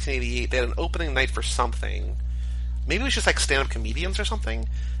Gallery 1988. They had an opening night for something. Maybe it was just like stand-up comedians or something.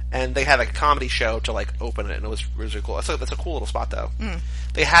 And they had like a comedy show to like open it, and it was really cool. That's a cool little spot, though. Mm.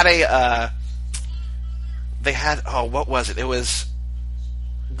 They had what was it? It was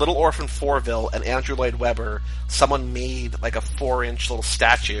Little Orphan Fourville and Andrew Lloyd Webber. Someone made like a 4-inch little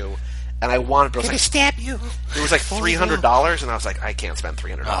statue, and I wanted. But Can I stab you? It was like $300, and I was like, I can't spend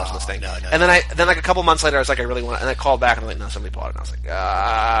 $300 on this thing. No, and then like a couple months later, I was like, I really want it, and I called back and I'm like, no, somebody bought it. And I was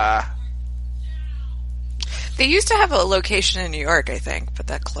like, They used to have a location in New York, I think, but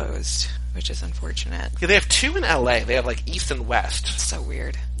that closed, which is unfortunate. Yeah, they have 2 in LA. They have like East and West. It's so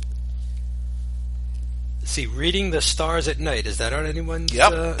weird. See, Reading the Stars at Night, is that on anyone's?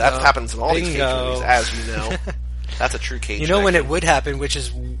 Yep, that happens in all these Cage bingo. movies, as you know. That's a true Cage. You know when it would happen, which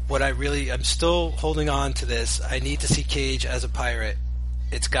is what I'm still holding on to this. I need to see Cage as a pirate.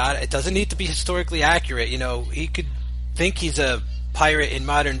 It doesn't need to be historically accurate. You know, he could think he's a pirate in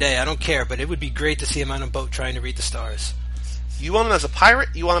modern day. I don't care, but it would be great to see him on a boat trying to read the stars. You want him as a pirate,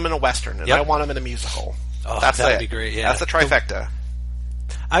 you want him in a Western, and yep. I want him in a musical. Oh, that would be great, yeah. That's the trifecta.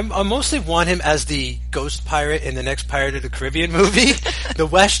 I mostly want him as the ghost pirate in the next Pirate of the Caribbean movie. The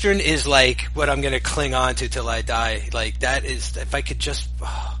Western is like what I'm going to cling on to till I die. Like that is, if I could just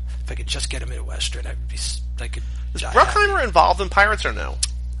get him in a Western, Is Bruckheimer involved in Pirates or no?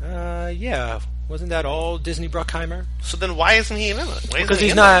 Yeah. Wasn't that all Disney Bruckheimer? So then why isn't he in it? Because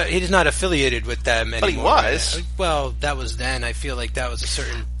he's not affiliated with them anymore. But he was. Well, that was then. I feel like that was a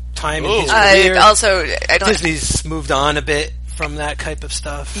certain time in his career. Disney's moved on a bit from that type of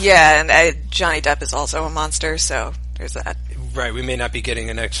stuff. Yeah, and Johnny Depp is also a monster, so there's that. Right, we may not be getting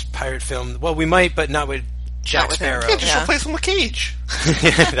a next pirate film. Well, we might, but not with Jack Sparrow. Yeah, just replace him with Cage.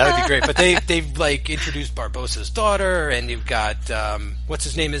 Yeah, that would be great. But they've like introduced Barbossa's daughter, and you've got what's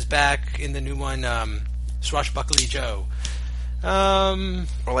his name is back in the new one, Swashbuckly Joe.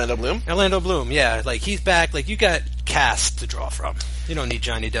 Orlando Bloom? Orlando Bloom, yeah. Like, he's back. Like, you got cast to draw from. You don't need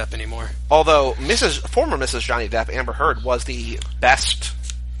Johnny Depp anymore. Although, former Mrs. Johnny Depp, Amber Heard, was the best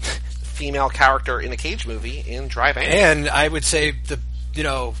female character in a Cage movie in Drive Angry. And I would say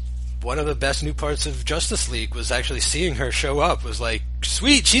one of the best new parts of Justice League was actually seeing her show up. Was like,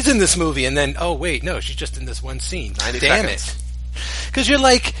 sweet, she's in this movie. And then, oh, wait, no, she's just in this one scene. 90 Damn seconds. it. Because you're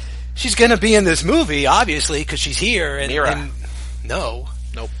like, she's going to be in this movie, obviously, because she's here. And no.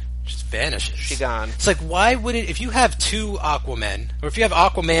 Nope. Just vanishes. She's gone. It's like, why wouldn't, if you have 2 Aquamen, or if you have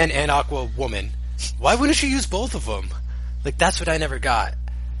Aquaman and Aquawoman, why wouldn't you use both of them? Like, that's what I never got.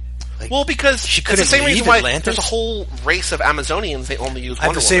 Like, well, because she couldn't it's the same leave reason why Atlantis? there's a whole race of Amazonians, they only use Wonder Woman. I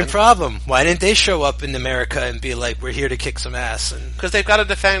have the same problem. Why didn't they show up in America and be like, we're here to kick some ass? Because they've got to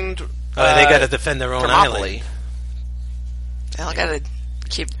defend... they got to defend their own Thermopylae. island. They got to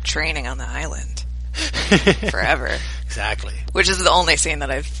keep training on the island. Forever. Exactly. Which is the only scene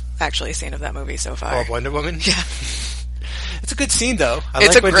that I've actually seen of that movie so far. Oh, Wonder Woman? Yeah. It's a good scene, though.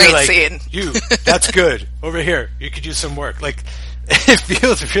 It's a great scene. That's good. Over here. You could use some work. Like, it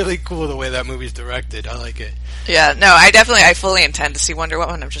feels really cool the way that movie's directed. I like it. Yeah, no, I fully intend to see Wonder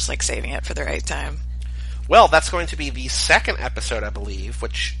Woman. I'm just, like, saving it for the right time. Well, that's going to be the second episode, I believe,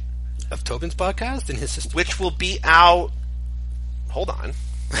 of Tobin's podcast and his sister. Which will be out... Hold on.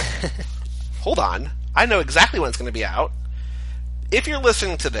 Hold on. I know exactly when it's going to be out. If you're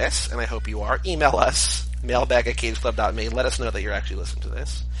listening to this, and I hope you are, email us, mailbag@cageclub.me. Let us know that you're actually listening to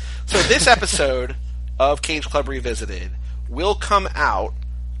this. So this episode of Cage Club Revisited will come out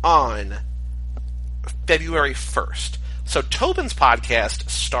on February 1st. So Tobin's podcast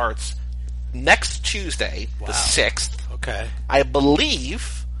starts next Tuesday, the 6th. Okay. I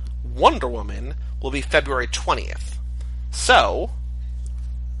believe Wonder Woman will be February 20th. So,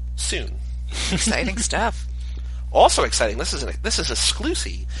 soon. Exciting stuff. Also exciting, this is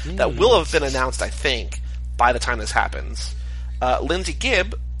exclusive that will have been announced, I think, by the time this happens. Lindsay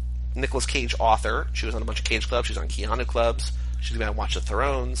Gibb, Nicolas Cage author, she was on a bunch of Cage clubs, she was on Keanu clubs, she's going to Watch the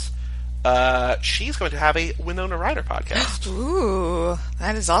Thrones. she's going to have a Winona Ryder podcast. Ooh,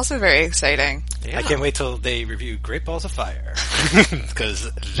 that is also very exciting. Yeah. I can't wait till they review Great Balls of Fire.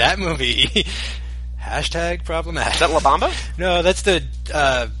 Because that movie... #problematic. Is that La Bamba? No, that's the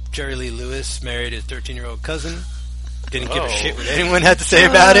Jerry Lee Lewis married his 13-year-old cousin. Didn't give a shit what anyone had to say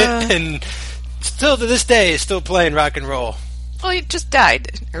about it, and still to this day is still playing rock and roll. Well, he just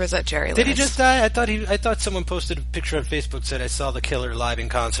died, or was that Jerry Lewis? Did he just die? I thought someone posted a picture on Facebook said I saw the killer live in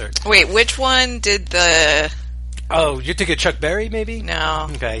concert. Wait, which one did the? Oh, you're thinking Chuck Berry, maybe? No.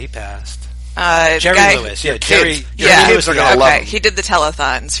 Okay, he passed. Jerry Jerry Lewis, yeah, Jerry. Yeah, kids are gonna love him. He did the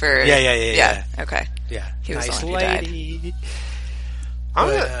telethons for. Yeah. Okay. Yeah, He was nice the one who died. lady.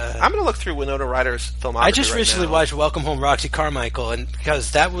 I'm gonna look through Winona Ryder's filmography. I just right recently now. watched Welcome Home, Roxy Carmichael, and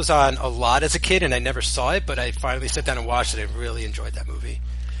because that was on a lot as a kid, and I never saw it, but I finally sat down and watched it. I really enjoyed that movie.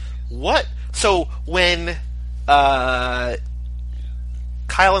 What? So when Kyle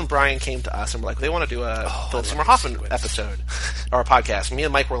and Brian came to us and were like, they want to do a Philip Seymour Hoffman episode or a podcast, me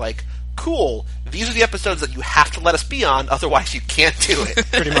and Mike were like, cool, these are the episodes that you have to let us be on, otherwise you can't do it.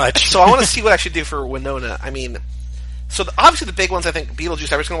 Pretty much. So I want to see what I should do for Winona. I mean, so obviously the big ones, I think,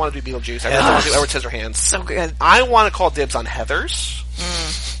 Beetlejuice, everyone's going to want to do Beetlejuice. Everyone's going to do Edward Scissorhands. So good. I want to call dibs on Heathers.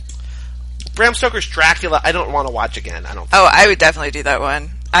 Bram Stoker's Dracula, I don't want to watch again. I don't. Oh, I would definitely do that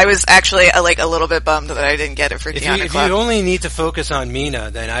one. I was actually a little bit bummed that I didn't get it for If Keanu you Club. only need to focus on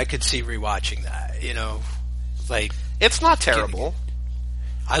Mina, then I could see rewatching that. You know, like It's not terrible.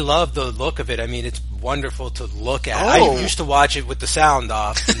 I love the look of it. I mean, it's wonderful to look at. Oh. I used to watch it with the sound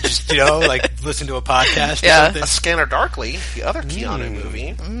off and just, like listen to a podcast Yeah. or something. A Scanner Darkly, the other Keanu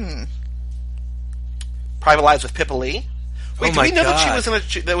movie. Private Lives with Pippa Lee. Wait, Oh do my we know that she God.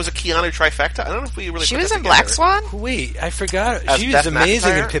 was there was a Keanu trifecta? I don't know if we really She put was that in Black together. Swan? Wait, I forgot. As She was Beth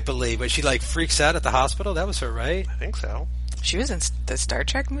amazing in McIntyre? Pippa Lee, but she like freaks out at the hospital. That was her, right? I think so. She was in the Star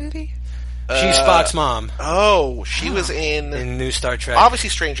Trek movie? She's Spock's mom Oh, she was in in new Star Trek. obviously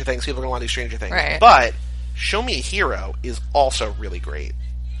Stranger Things. People are going to want to do Stranger Things. Right. But Show Me a Hero is also really great.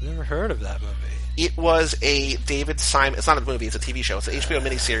 Never heard of that movie. It was a David Simon... It's not a movie, it's a TV show. It's an HBO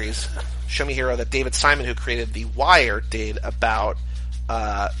miniseries, Show Me a Hero, that David Simon, who created The Wire, did about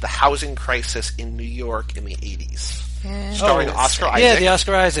the housing crisis in New York in the 80s. Starring Oscar Isaac. Yeah, the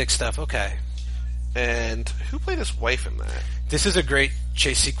Oscar Isaac stuff. Okay. And who played his wife in that? This is a great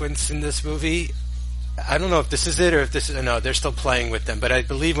chase sequence in this movie. I don't know if this is it or if this is... No, they're still playing with them, but I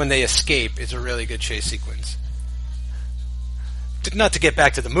believe when they escape, it's a really good chase sequence. Not to get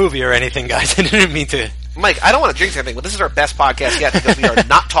back to the movie or anything, guys. I didn't mean to... Mike, I don't want to jinx anything, but this is our best podcast yet because we are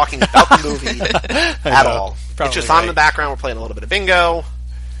not talking about the movie at all. It's just on in the background. We're playing a little bit of bingo.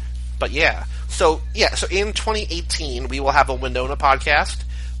 But yeah. So in 2018, we will have a Winona podcast.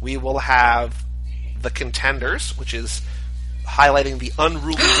 We will have The Contenders, which is highlighting the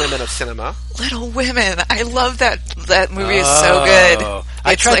unruly women of cinema. Little Women. I love that. That movie is so good.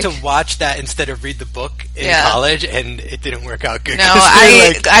 I It's tried like- to watch that instead of read the book in Yeah. college, and it didn't work out good. No,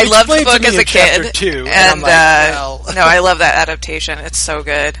 'cause they're I loved the "Explain to book me as in a chapter kid. 2," and I'm like, well. no, I love that adaptation. It's so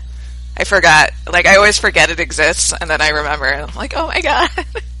good. I forgot. Like, I always forget it exists, and then I remember, and I'm like, oh my god.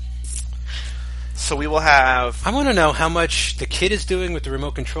 So we will have... I want to know how much the kid is doing with the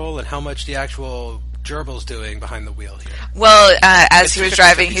remote control and how much the actual gerbil's doing behind the wheel here. Well, as It's he was 50-50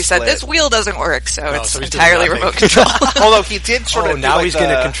 driving, he said, split. this wheel doesn't work, so it's so he's doing entirely nothing. remote control. Although he did sort of do now like he's going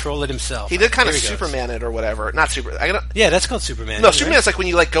to control it himself. He did kind of Here he goes. Superman it or whatever. Not Super... Yeah, that's called Superman. No, right? Superman is like when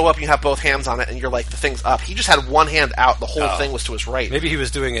you like go up and you have both hands on it and you're like, the thing's up. He just had one hand out. The whole thing was to his right. Maybe he was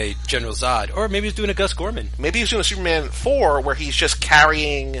doing a General Zod, or maybe he was doing a Gus Gorman. Maybe he's doing a Superman 4 where he's just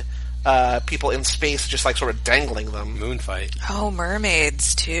carrying people in space, just like sort of dangling them. Moon fight. Oh,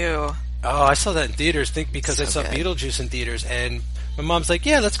 mermaids, too. Oh, I saw that in theaters. Because I saw good. Beetlejuice in theaters, and my mom's like,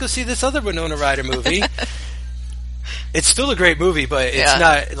 "Yeah, let's go see this other Winona Ryder movie." It's still a great movie, but it's Yeah.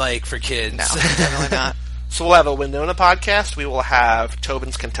 not like for kids. No, definitely not. So we'll have a Winona podcast. We will have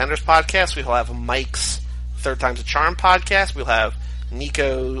Tobin's Contenders podcast. We will have Mike's Third Time's a Charm podcast. We'll have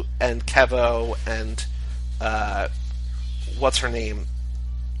Nico and Kevo and what's her name?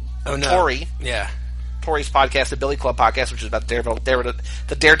 Oh no, Tori. Yeah, Tori's podcast, the Billy Club podcast, which is about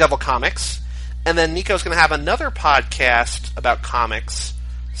the Daredevil comics. And then Nico's going to have another podcast about comics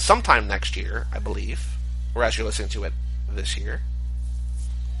sometime next year, I believe, or as you're listening to it this year.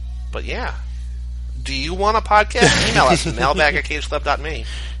 But yeah. Do you want a podcast? Email us, mailbag@cageclub.me.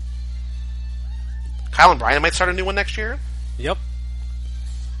 Kyle and Brian might start a new one next year. Yep.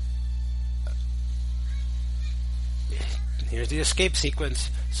 Here's the escape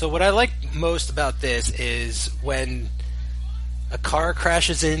sequence. So what I like most about this is when a car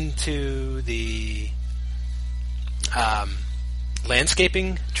crashes into the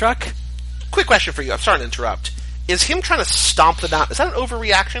landscaping truck, quick question for you. I'm sorry to interrupt. Is him trying to stomp them out, is that an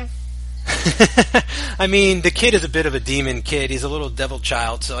overreaction? I mean, the kid is a bit of a demon kid. He's a little devil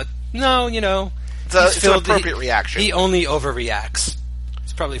child, so no, It's an appropriate reaction. He only overreacts.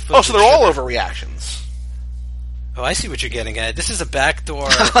 It's probably filled Oh, so they're with all sugar. overreactions. Oh, I see what you're getting at. This is a backdoor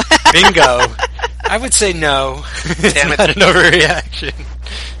bingo. I would say no. It's Damn it. not an overreaction.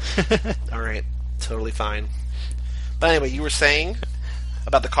 All right, totally fine. But anyway, you were saying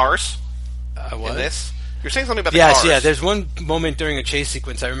about the cars What? in this? You were saying something about the cars. Yes, yeah. There's one moment during a chase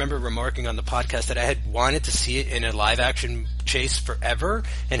sequence I remember remarking on the podcast that I had wanted to see it in a live-action chase forever,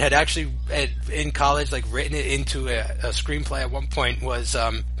 and had actually in college written it into a screenplay at one point. Was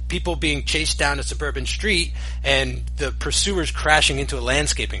people being chased down a suburban street and the pursuers crashing into a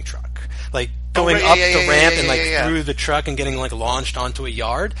landscaping truck, going up the ramp and through the truck and getting launched onto a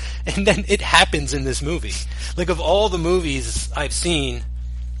yard, and then it happens in this movie. Of all the movies I've seen,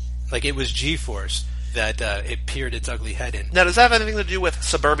 it was G-Force that it peered its ugly head in. Now, does that have anything to do with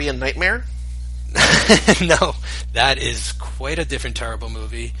Suburban Nightmare? No, that is quite a different terrible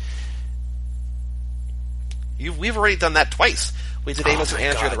movie. We've already done that twice. We did Amos and my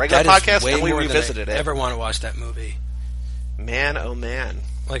Andrew, God, the regular that is podcast, way and we more than revisited I it. ever want to watch that movie. Man, oh man.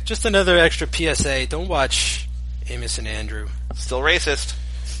 Just another extra PSA, don't watch Amos and Andrew. Still racist.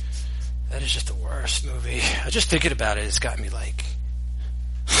 That is just the worst movie. Just thinking about it has got me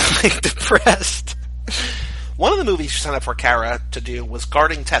depressed. One of the movies you signed up for Kara to do was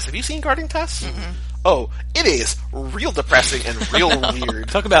Guarding Tess. Have you seen Guarding Tess? Mm-hmm. Oh, it is real depressing and real weird.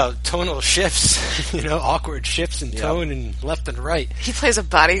 Talk about tonal shifts, awkward shifts in tone and left and right. He plays a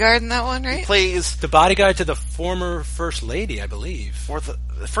bodyguard in that one, right? He plays The bodyguard to the former first lady, I believe. or the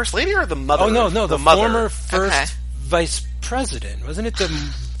first lady or the mother? Oh, no, the mother. former first Okay. vice president. Wasn't it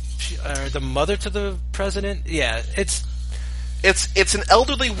the mother to the president? Yeah, It's an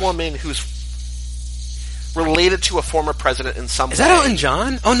elderly woman who's related to a former president in some way. Is that Elton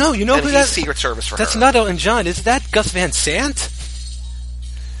John? Oh no, you know And who he's that? Secret Service for That's her. not Elton John. Is that Gus Van Sant?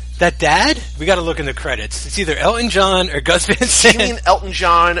 That dad? We got to look in the credits. It's either Elton John or Gus Van Sant. You mean Elton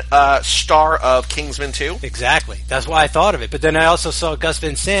John, star of Kingsman 2? Exactly. That's why I thought of it. But then I also saw Gus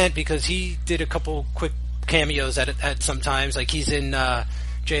Van Sant because he did a couple quick cameos at sometimes. He's in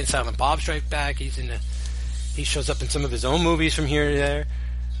Jay and Silent Bob Strike Back. He shows up in some of his own movies from here to there.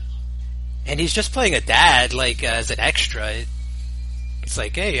 And he's just playing a dad, as an extra. It's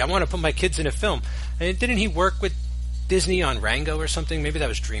hey, I want to put my kids in a film. And didn't he work with Disney on Rango or something? Maybe that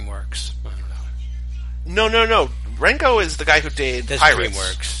was DreamWorks. I don't know. No. Rango is the guy who did That's Pirates.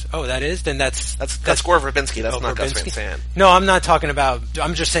 DreamWorks. Oh, that is? Then that's Gore Verbinski. That's not Gus Verbinski? Van Sant. No, I'm not talking about...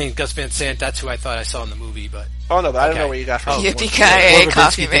 I'm just saying Gus Van Sant. That's who I thought I saw in the movie, but... Oh no, but I don't Okay. know where you got from. Yippee-ki-yay, Gore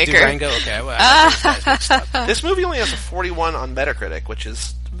coffee Verbinski did do maker. Rango? Okay, well, I got those guys mixed up. This movie only has a 41 on Metacritic, which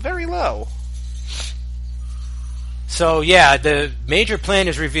is very low. So, yeah, the major plan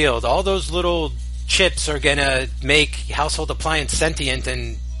is revealed. All those little chips are going to make Household Appliance sentient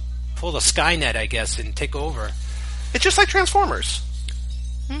and pull the Skynet, I guess, and take over. It's just like Transformers.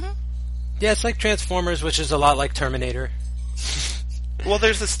 Yeah, it's like Transformers, which is a lot like Terminator. Well,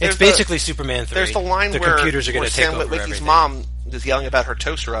 there's It's basically Superman 3. There's the line the where computers are going where to take Sam over Witwicky's everything. mom is yelling about her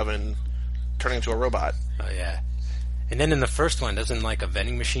toaster oven turning into a robot. Oh, yeah. And then in the first one, doesn't a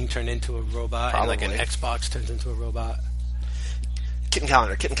vending machine turn into a robot? And Probably. an Xbox turns into a robot? Kitten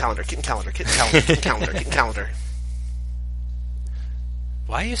calendar, kitten calendar, kitten calendar, kitten calendar, kitten calendar, kitten calendar.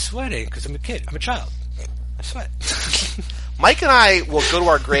 Why are you sweating? Because I'm a kid. I'm a child. I sweat. Mike and I will go to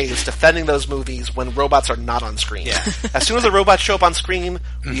our graves defending those movies when robots are not on screen. Yeah. As soon as the robots show up on screen,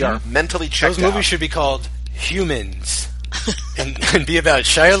 we are mentally checked Those movies out. should be called Humans. and be about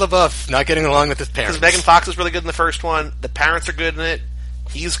Shia LaBeouf not getting along with his parents. Because Megan Fox is really good in the first one. The parents are good in it.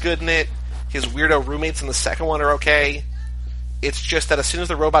 He's good in it. His weirdo roommates in the second one are okay. It's just that as soon as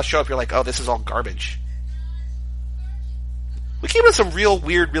the robots show up, you're like, oh, this is all garbage. We came to some real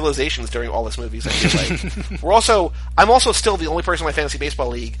weird realizations during all this movies, I feel like. I'm also still the only person in my fantasy baseball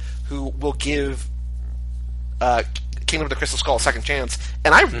league who will give Kingdom of the Crystal Skull a second chance,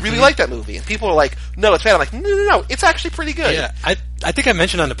 and I really like that movie. And people are like, no, it's bad. I'm like, no, it's actually pretty good. Yeah, I think I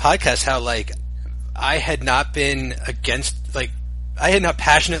mentioned on the podcast how, I had not been against, I had not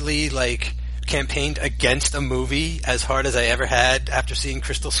passionately, campaigned against a movie as hard as I ever had after seeing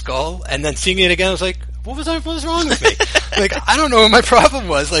Crystal Skull, and then seeing it again, I was like, what was wrong with me? I don't know what my problem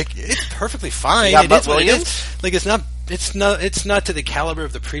was. It's perfectly fine. You got It Butt is what it Williams? is. It's not to the caliber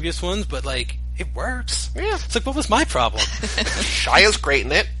of the previous ones, but it works. Yeah. It's what was my problem? Shia's great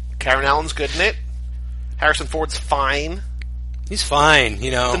in it. Karen Allen's good in it. Harrison Ford's fine. He's fine, The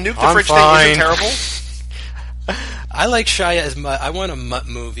nuke the I'm fridge fine. thing isn't terrible. I like Shia as Mutt. I want a Mutt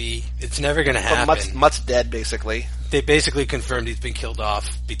movie. It's never going to happen. But Mutt's dead, basically. They basically confirmed he's been killed off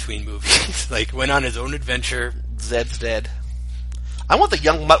between movies. Like, went on his own adventure. Zed's dead. I want the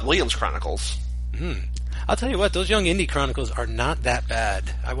Young Mutt Williams Chronicles. I'll tell you what, those Young Indie Chronicles are not that bad.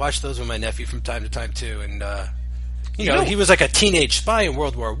 I watch those with my nephew from time to time, too, and, you know, he was like a teenage spy in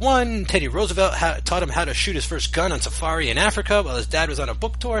World War I. Teddy Roosevelt taught him how to shoot his first gun on safari in Africa while his dad was on a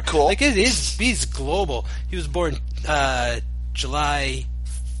book tour. Cool. Like, he's global. He was born, July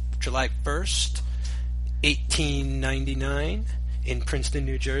 1st, 1899 in Princeton,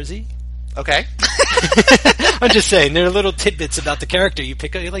 New Jersey. Okay. I'm just saying, there are little tidbits about the character you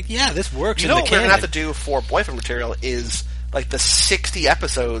pick up. You're like, yeah, this works. You know what we're going to have to do for boyfriend material is like the 60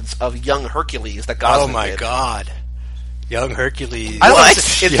 episodes of Young Hercules that Gosling did. Oh my god. Young Hercules.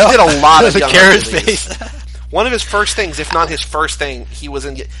 It did a lot of Young Kara's Hercules. face. One of his first things, if not his first thing, he was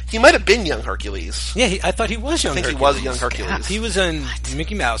in. He might have been Young Hercules. Yeah, I thought he was Young Hercules. I think he was Young Hercules. He was in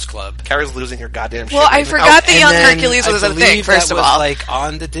Mickey Mouse Club. Kara's losing her goddamn shit. Well, I forgot the Young then Hercules was I a thing, believe first that of was, all. like,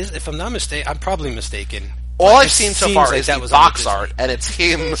 on the Disney. If I'm not mistaken, I'm probably mistaken. All But I've it seen so seems far like is that the was on box Disney. art, and it's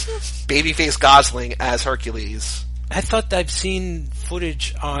him, babyface Gosling as Hercules. I thought I've seen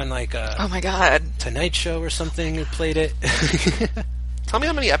footage on, like, a Oh my god. Tonight Show or something who played it. Tell me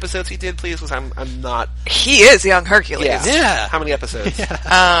how many episodes he did, please, because I'm not. He is Young Hercules. Yeah. How many episodes?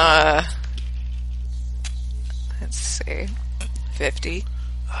 Let's see. 50.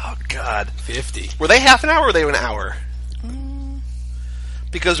 Oh God. 50. Were they half an hour or were they an hour?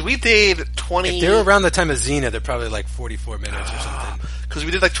 Because we did 20. If they were around the time of Xena, they're probably like 44 minutes or something. Because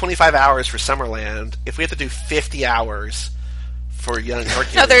we did like 25 hours for Summerland. If we had to do 50 hours for Young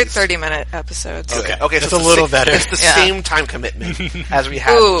Hercules. No, they're 30-minute episodes. Okay, That's it's a little the better. It's the Yeah. same time commitment as we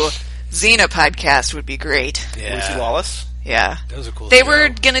had. Ooh, Xena podcast would be great. Yeah. Lucy Lawless. Yeah. That was a cool They show. were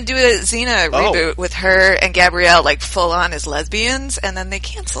gonna do a Xena reboot with her and Gabrielle, like, full on as lesbians, and then they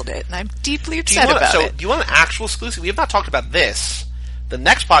canceled it, and I'm deeply upset about it. Do you want an actual exclusive? We have not talked about this. The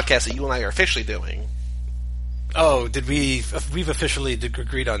next podcast that you and I are officially doing. Oh, we've officially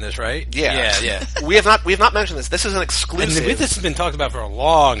agreed on this, right? Yeah. Yeah. we have not mentioned this. This is an And exclusive. this has been talked about for a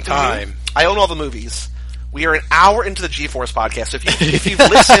long time. I own all the movies. We are an hour into the G-Force podcast. If you've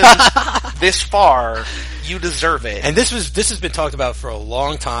listened this far, you deserve it. And this has been talked about for a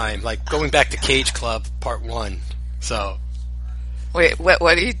long time, like going back to Cage Club Part 1. So, Wait, what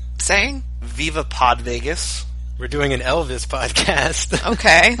are you saying? Viva Pod Vegas. we're doing an Elvis podcast.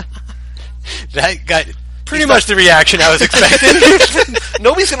 Okay. That got pretty much the reaction I was expecting.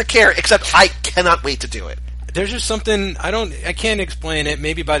 Nobody's going to care, except I cannot wait to do it. There's just something I can't explain it.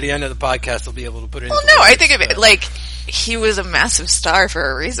 Maybe by the end of the podcast I'll be able to put it in. Well, no, I think of it, like, he was a massive star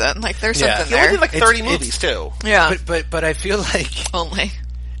for a reason. Like, there's Yeah. something He only there. did like 30 movies, too. Yeah. But I feel like Only.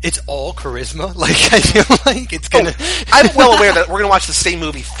 it's all charisma. Like, I feel like it's gonna. I'm well aware that we're going to watch the same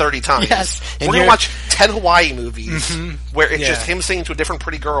movie 30 times. Yes. We're And going to you're- watch 10 Hawaii movies where it's Yeah. just him singing to a different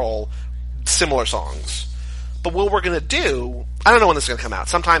pretty girl similar songs. But what we're going to do, I don't know when this is going to come out.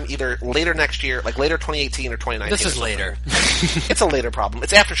 Sometime either later next year, like later 2018 or 2019. This is later. It's a later problem.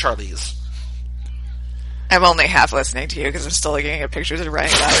 It's after Charlize. I'm only half listening to you because I'm still looking at pictures of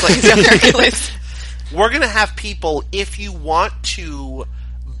Ryan Gosling's Young Hercules. We're going to have people, if you want to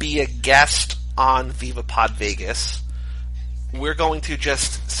be a guest on Viva Pod Vegas, we're going to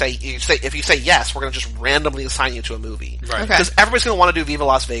just say, if you say yes, we're going to just randomly assign you to a movie. Right. Okay. Because everybody's going to want to do Viva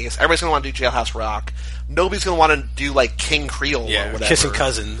Las Vegas. Everybody's going to want to do Jailhouse Rock. Nobody's going to want to do, like, King Creole or whatever. Kissing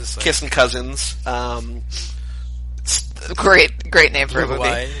Cousins. Like, Kissing Cousins. Great name for a Blue movie.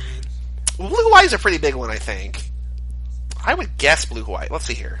 Hawaii. Blue Hawaii is a pretty big one, I think. I would guess Blue Hawaii. Let's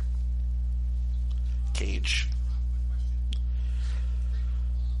see here. Cage.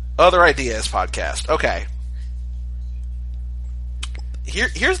 Other Ideas podcast. Okay.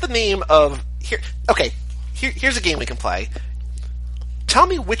 Here's the name of... Here's a game we can play. Tell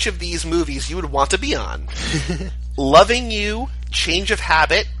me which of these movies you would want to be on. Loving You, Change of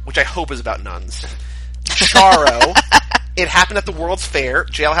Habit, which I hope is about nuns. Charo, It Happened at the World's Fair,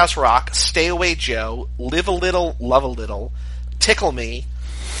 Jailhouse Rock, Stay Away Joe, Live a Little, Love a Little, Tickle Me,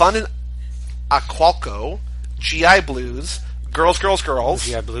 Fun in Aqualco, GI Blues, Girls, Girls, Girls,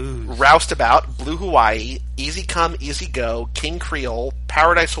 Yeah, Blues. Roustabout, Blue Hawaii, Easy Come, Easy Go, King Creole,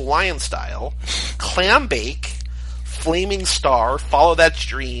 Paradise Hawaiian Style, Clam Bake, Flaming Star, Follow That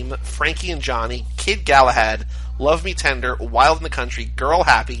Dream, Frankie and Johnny, Kid Galahad, Love Me Tender, Wild in the Country, Girl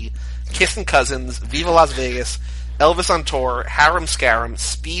Happy, Kissin' Cousins, Viva Las Vegas, Elvis on Tour, Harem Scarum,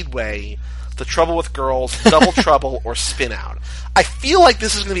 Speedway, The Trouble with Girls, Double Trouble, or Spin Out. I feel like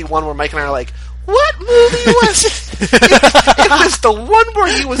this is going to be one where Mike and I are like, what movie was it? It was the one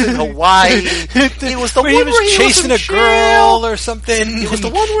where he was in Hawaii. It was the where one he was where he chasing was a in girl jail. or something. It was the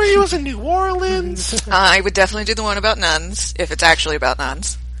one where he was in New Orleans. I would definitely do the one about nuns, if it's actually about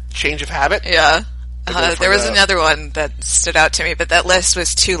nuns. Change of Habit. Yeah. go for There was the- another one that stood out to me, but that list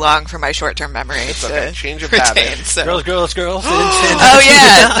was too long for my short-term memory It's to okay. Change of retain. habit. So. Girls. Oh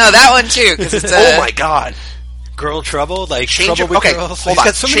yeah, no, that one too. Because it's Oh my god. Girl trouble, like Change trouble of, with okay, girls. hold He's on.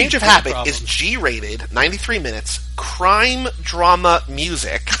 got so many Change of girl Habit problems. is G-rated, 93 minutes, crime drama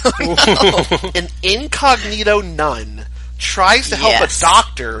music. An incognito nun tries to help Yes. a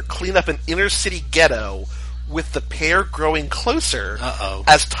doctor clean up an inner-city ghetto, with the pair growing closer Uh-oh.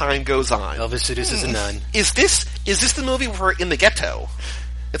 as time goes on. Elvis seduces a nun. Is this the movie where we're in the ghetto?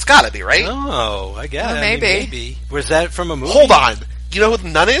 It's gotta be, right? Oh, I guess. Oh, I mean, maybe. maybe. Was that from a movie? Hold on. You know who the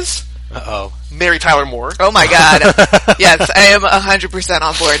nun is? Uh-oh. Mary Tyler Moore. Oh my god. Yes, I am 100%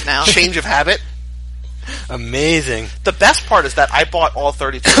 on board now. Change of Habit. Amazing. The best part is that I bought all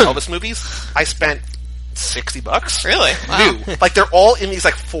 32 Elvis movies. I spent $60. Really? Wow. New. Like, they're all in these,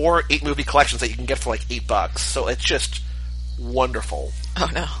 4 8-movie collections that you can get for, $8. So it's just wonderful. Oh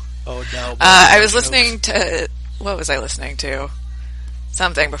no. Oh, no. I was listening to, what was I listening to?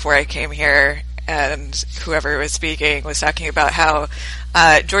 Something before I came here, and whoever was speaking was talking about how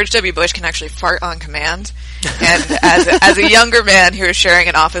George W. Bush can actually fart on command. And as a younger man who was sharing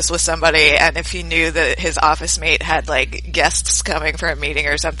an office with somebody, and if he knew that his office mate had guests coming for a meeting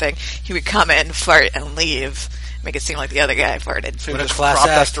or something, he would come in, fart, and leave. Make it seem like the other guy farted. So What you a just class prop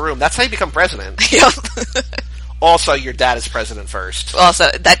act. dust the room. That's how you become president. Yep. Also, your dad is president first. Also,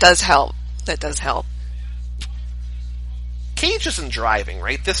 that does help. That does help. Cage isn't driving,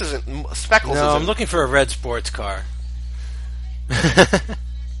 right? This isn't... Speckles No, isn't... I'm looking for a red sports car.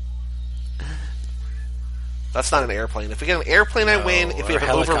 That's not an airplane. If we get an airplane, I No, win. If we or have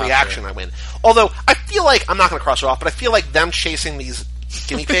a an helicopter. overreaction, I win. Although, I feel like... I'm not going to cross it off, but I feel like them chasing these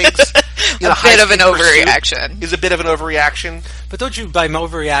guinea pigs... in A bit of an high-speed pursuit overreaction. Is a bit of an overreaction. But don't you, by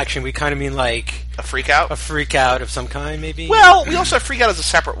overreaction, we kind of mean like A freak out. a freak out of some kind, maybe? Well, we also have freak out as a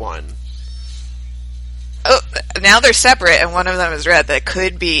separate one. Oh, now they're separate, and one of them is red. That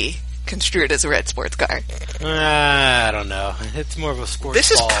could be construed as a red sports car. I don't know. It's more of a sports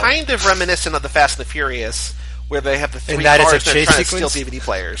This is ball. kind of reminiscent of the Fast and the Furious, where they have the 3 And that is a cars that are chase trying sequence? to steal DVD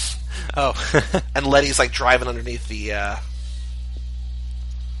players. Oh. And Letty's driving underneath the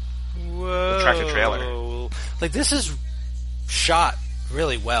Whoa. tractor trailer. Like, this is shot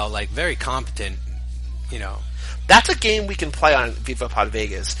really well, very competent, That's a game we can play on Viva Pod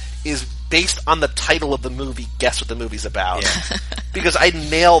Vegas, is based on the title of the movie, guess what the movie's about. Yeah. Because I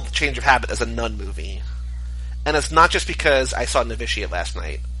nailed Change of Habit as a nun movie. And it's not just because I saw Novitiate last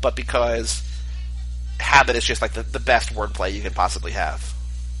night, but because Habit is just the best wordplay you can possibly have.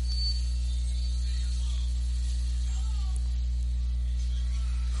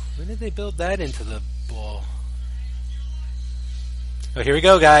 When did they build that into the ball? Oh, here we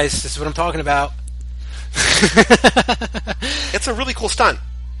go, guys. This is what I'm talking about. It's a really cool stunt.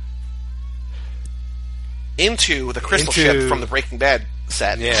 Into the crystal ship from the Breaking Bad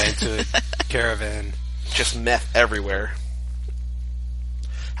set. Yeah, into a caravan. Just meth everywhere.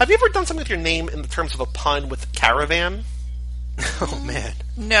 Have you ever done something with your name in the terms of a pun with caravan? Oh, man.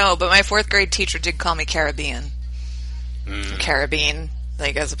 No, but my 4th grade teacher did call me Caribbean. Caribbean,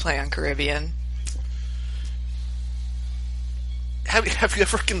 as a play on Caribbean. Have you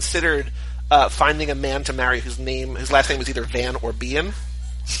ever considered finding a man to marry whose last name is either Van or Bean?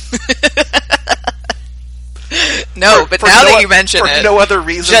 No, but now that you mention for it, no other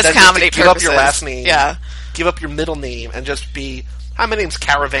reason just than comedy to give up your purposes. last name, Yeah. give up your middle name, and just be, hi, my name's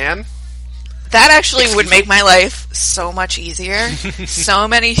Caravan. That actually would Excuse make me? my life so much easier. So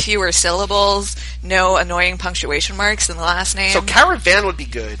many fewer syllables, no annoying punctuation marks in the last name. So Caravan would be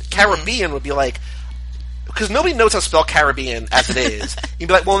good. Caribbean would be because nobody knows how to spell Caribbean as it is. You'd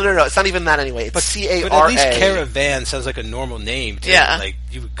be like, well, no, it's not even that anyway. It's C-A-R-A. But at least caravan sounds like a normal name, too. Yeah.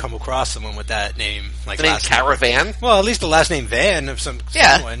 You would come across someone with that name. The name Caravan? Well, at least the last name Van of someone.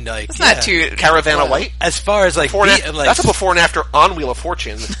 it's not too... Caravana White? As far as That's a before and after on Wheel of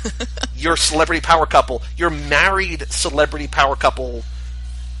Fortune. Your celebrity power couple. Your married celebrity power couple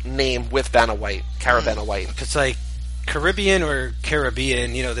name with Vanna White. Caravana White. It's Caribbean or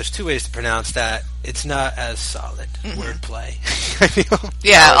Caribbean, there's 2 ways to pronounce that. It's not as solid wordplay. I feel.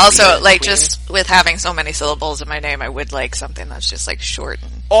 Yeah, also, Caribbean Queen. just with having so many syllables in my name, I would like something that's just, short.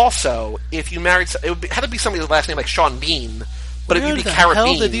 Also, if you married... It had to be somebody with the last name like Sean Bean, but Where it would be the hell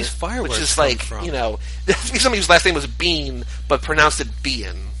Caribbean. did these fireworks which is come from? it would be somebody whose last name was Bean, but pronounced it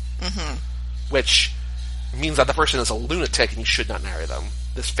Bean. Which means that the person is a lunatic and you should not marry them.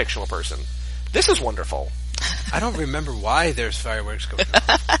 This fictional person. This is wonderful. I don't remember why there's fireworks going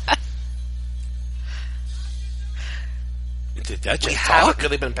off. Did that We just haven't talk?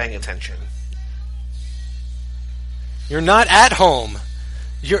 really been paying attention. You're not at home.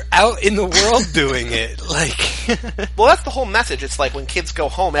 You're out in the world doing it. Like, Well, that's the whole message. It's like when kids go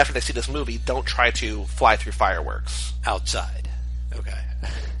home after they see this movie, don't try to fly through fireworks. outside. Okay.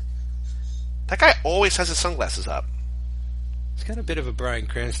 That guy always has his sunglasses up. It's got a bit of a Bryan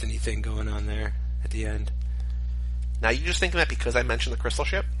Cranston-y thing going on there at the end. Now, you just thinking that because I mentioned the crystal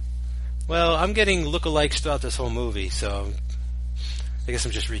ship? Well, I'm getting lookalikes throughout this whole movie, so I guess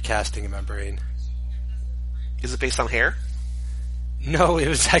I'm just recasting in my brain. Is it based on hair? No, it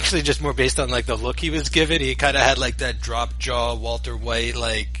was actually just more based on like the look he was given. He kind of had like that drop jaw, Walter White,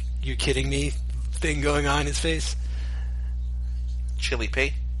 like, you kidding me thing going on in his face. Chili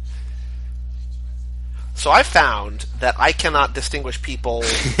P. So I found that I cannot distinguish people.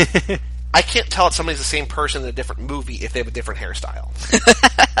 I can't tell if somebody's the same person in a different movie if they have a different hairstyle.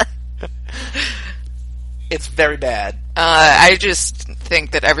 It's very bad. I just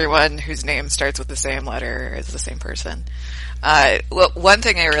think that everyone whose name starts with the same letter is the same person. Well, one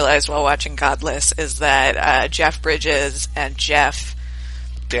thing I realized while watching Godless is that Jeff Bridges and Jeff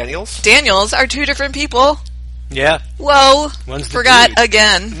Daniels are two different people. Yeah. Whoa. One's the Forgot dude.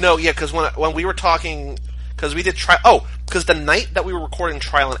 again. No, yeah, because when we were talking, because we did because the night that we were recording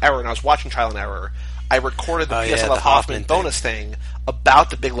Trial and Error, and I was watching Trial and Error, I recorded the PS the Love Hoffman Hoffman bonus thing about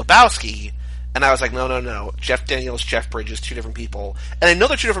the Big Lebowski, and I was like, no, Jeff Daniels, Jeff Bridges, two different people, and I know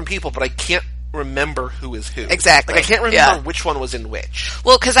they're two different people, but I can't remember who is who. Exactly. Like, I can't remember Yeah. which one was in which.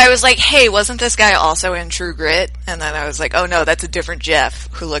 Well, because I was like, hey, wasn't this guy also in True Grit? And then I was like, oh no, that's a different Jeff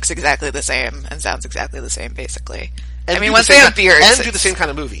who looks exactly the same and sounds exactly the same, basically. And I mean, do once the they same- have beards, and do the it's- same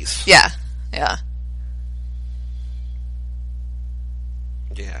kind of movies. Yeah.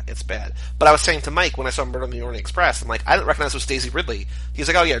 Yeah, it's bad. But I was saying to Mike when I saw Murder on the Orient Express, I'm like, I didn't recognize it was Daisy Ridley. He's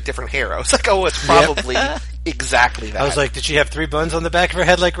like, oh yeah, different hair. I was like, oh, it's probably exactly that. I was like, did she have 3 buns on the back of her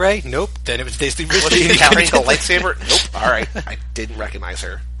head like Ray? Nope. Then it was Daisy was Ridley. she carrying a lightsaber? Nope. Alright, I didn't recognize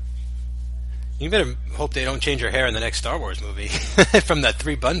her. You better hope they don't change her hair in the next Star Wars movie from that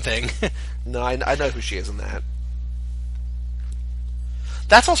 3-bun thing. No, I know who she is in that.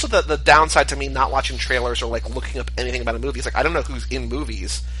 That's also the downside to me not watching trailers or like looking up anything about a movie. It's like I don't know who's in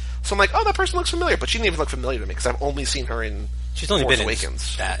movies, so I'm like, oh, that person looks familiar, but she didn't even look familiar to me because I've only seen her in She's only Force been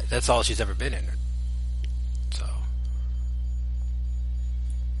Awakens. in that. That's all she's ever been in. So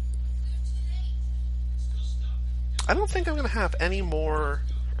I don't think I'm going to have any more.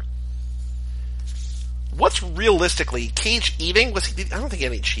 What's realistically Cage eating? I don't think he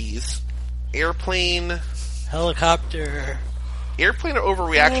had any cheese. Airplane helicopter. or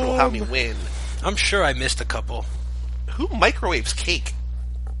overreaction will have me win. I'm sure I missed a couple. Who microwaves cake?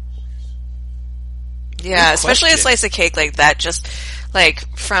 Yeah, Good especially a question. slice of cake like that, just like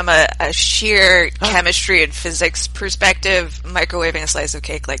from a sheer chemistry and physics perspective, microwaving a slice of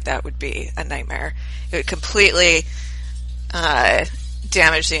cake like that would be a nightmare. It would completely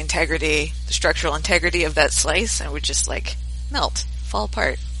damage the structural integrity of that slice, and it would just like melt, fall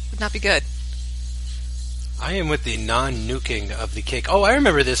apart. Would not be good. I am with the non-nuking of the cake. Oh, I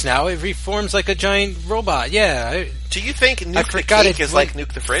remember this now. It reforms like a giant robot. Yeah. Do you think nuke the forgot cake it is went like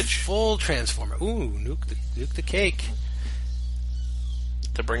nuke the fridge? Full transformer. Ooh, nuke the cake.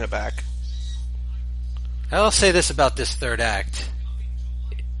 To bring it back. I'll say this about this third act.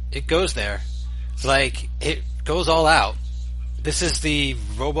 It goes there. Like, it goes all out. This is the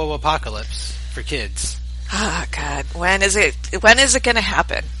robo-apocalypse for kids. Oh God, when is it going to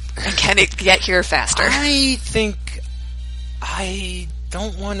happen? And can it get here faster? I think I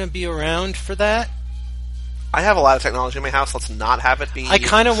don't want to be around for that. I have a lot of technology in my house. Let's not have it be. I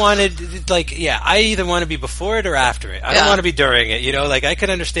kind of wanted, like, I either want to be before it or after it. I don't want to be during it, like, I can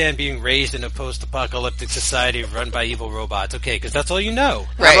understand being raised in a post-apocalyptic society run by evil robots, okay, because that's all you know.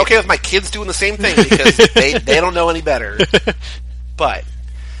 Right. I'm okay with my kids doing the same thing because they don't know any better. But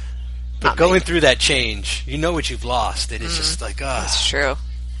going through that change, you know what you've lost, and it's just like, That's true.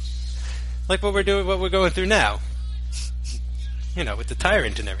 like what we're going through now. With the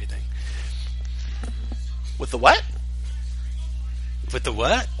tyrant and everything. with the what? With the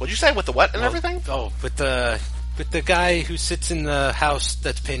what? What'd you say? With the what and everything? Oh, with the guy who sits in the house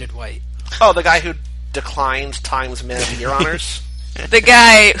that's painted white. Oh, the guy who declined Times Man of the Year honors. The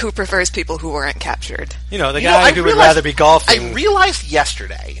guy who prefers people who weren't captured. The guy who would rather be golfing. I realized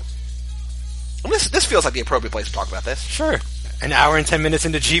yesterday. And this feels like the appropriate place to talk about this. Sure. An hour and 10 minutes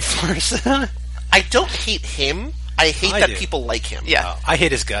into G-Force. I don't hate him. I hate that do. people like him. Yeah. I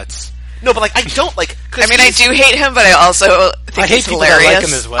hate his guts. No, but like I don't like. I mean, I do hate him, but I also think I hate he's people hilarious. that like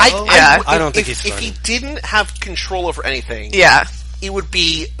him as well. I don't think he's funny. If he didn't have control over anything, Yeah. it would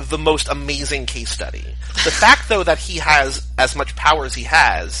be the most amazing case study. The fact, though, that he has as much power as he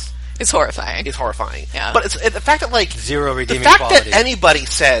has It's horrifying. is horrifying. Yeah. But it's the fact that like Zero redeeming the fact quality. that anybody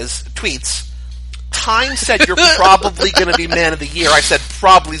tweets. Time said you're probably going to be man of the year. I said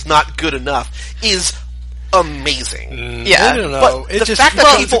probably's not good enough. Is amazing. Yeah. I don't know. But the fact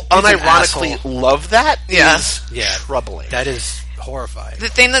that people unironically love that is troubling. That is horrifying. The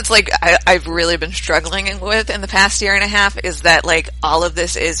thing that's like I've really been struggling with in the past year and a half is that like all of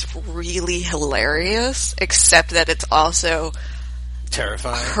this is really hilarious, except that it's also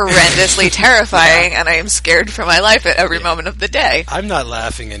Terrifying. horrendously terrifying, and I am scared for my life at every moment of the day. I'm not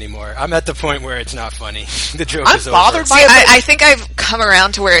laughing anymore. I'm at the point where it's not funny. The joke I'm is bothered over. by it. I think I've come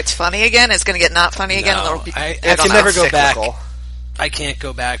around to where it's funny again. It's going to get not funny again, and No, it'll be. I It's can never go back. cyclical. I can't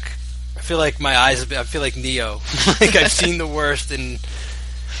go back. I feel like my eyes. I feel like Neo. Like I've seen the worst. And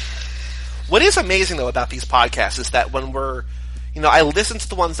What is amazing, though, about these podcasts is that when we're, I listen to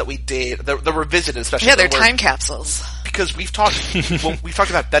the ones that we did, the revisited, especially. Yeah, they're time capsules. Because we've talked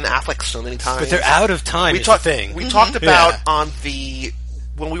about Ben Affleck so many times. but they're out of time. Is the thing. We talked about Yeah.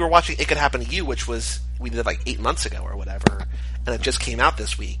 when we were watching It Could Happen to You, which we did like 8 months ago or whatever, and it just came out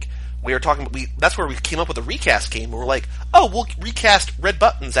this week. We were talking. That's where we came up with a recast game. Where we're like, oh, we'll recast Red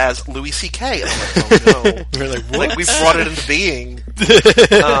Buttons as Louis C.K. And I'm like, oh no, We're like, what? like we brought it into being.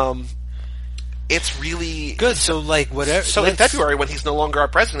 It's really Good. So like whatever. So in February, when he's no longer our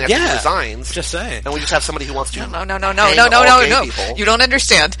president, after he resigns, Just saying. and we just have somebody who wants to No. hang all gay people. You don't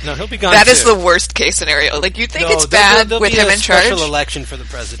understand. No, he'll be gone. That is too. the worst case scenario. Like, you think No, it's bad there'll with be him a in charge? Special election for the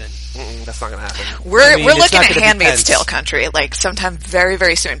president. That's not going to happen. We're it's looking not at gonna be Handmaid's Pence. Tale country, like sometime very,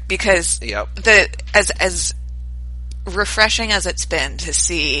 very soon, because Yep. as refreshing as it's been to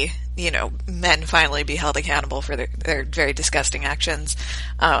see, men finally be held accountable for their very disgusting actions.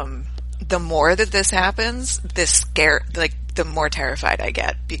 The more that this happens, the more terrified I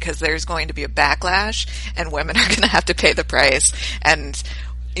get, because there's going to be a backlash, and women are going to have to pay the price. And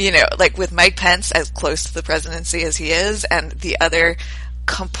like with Mike Pence, as close to the presidency as he is, and the other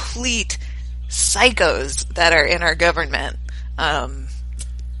complete psychos that are in our government, One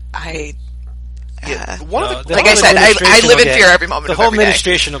of the like I said, I live in fear every moment The of whole every day.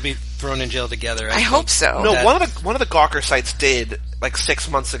 administration will be thrown in jail together. I hope so. No, that- one of the Gawker sites did like 6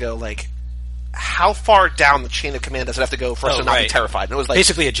 months ago. Like, how far down the chain of command does it have to go for us to not be terrified? And it was like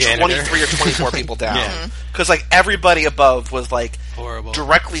Basically a janitor. 23 or 24 people down. Yeah. Because like everybody above was like Horrible.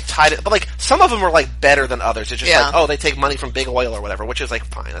 directly tied. But like some of them were like better than others. It's just Yeah. like, oh, they take money from big oil or whatever, which is like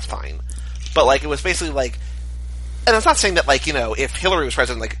fine. That's fine. But like it was basically like. And it's not saying that, like, if Hillary was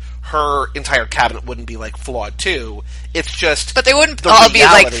president, like, her entire cabinet wouldn't be, like, flawed, too. It's just... But they wouldn't the all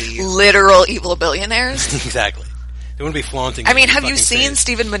reality. be, like, literal evil billionaires. Exactly. They wouldn't be flaunting. I mean, their have you fucking seen face.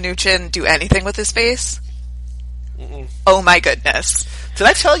 Stephen Mnuchin do anything with his face? Oh my goodness. Did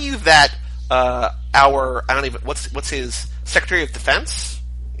I tell you that, what's his Secretary of Defense?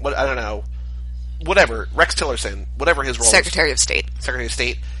 I don't know. Whatever. Rex Tillerson. Whatever his role Secretary of State. Secretary of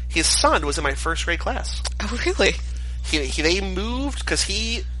State. His son was in my first grade class. Oh, really? They moved because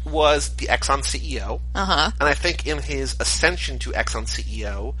he was the Exxon CEO, Uh-huh. and I think in his ascension to Exxon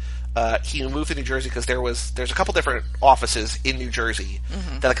CEO, he moved to New Jersey because there's a couple different offices in New Jersey.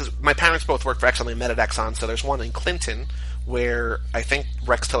 Because my parents both worked for Exxon, they met at Exxon. So there's one in Clinton where I think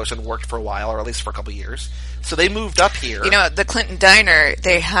Rex Tillerson worked for a while, or at least for a couple of years. So they moved up here. At the Clinton Diner,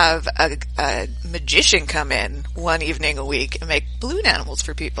 they have a magician come in one evening a week and make balloon animals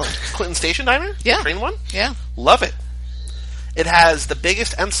for people. Clinton Station Diner, Yeah. the train one, Yeah. love it. It has the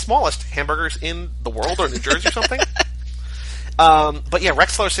biggest and smallest hamburgers in the world, or New Jersey or something. But yeah,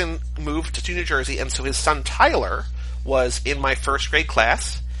 Rex Tillerson moved to New Jersey, and so his son Tyler was in my first grade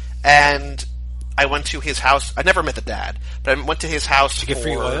class, and I went to his house. I never met the dad, but I went to his house. Did you get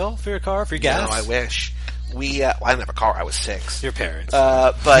free oil for your car? Free gas? No, I wish. I didn't have a car. I was 6. Your parents.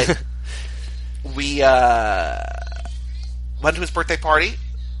 But we went to his birthday party.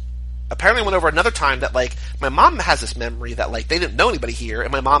 Apparently went over another time that, like, my mom has this memory that, like, they didn't know anybody here, and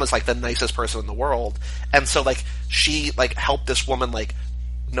my mom is, like, the nicest person in the world. And so, like, she, like, helped this woman, like,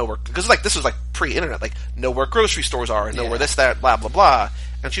 know where, because, like, this was, like, pre-internet, like, know where grocery stores are, and know where this, that, blah, blah, blah.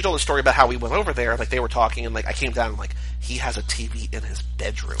 And she told a story about how we went over there, like, they were talking, and, like, I came down and, like, he has a TV in his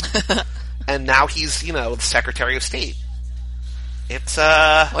bedroom. And now he's, the Secretary of State. It's,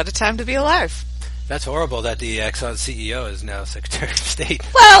 What a time to be alive. That's horrible that the Exxon CEO is now Secretary of State.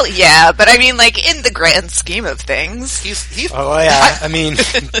 Well, yeah, but I mean, like, in the grand scheme of things. he's Oh, yeah. I mean,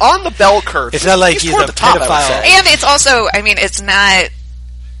 on the bell curve. It's not like he's toward a the top, I would pedophile. say. And it's also, I mean, it's not...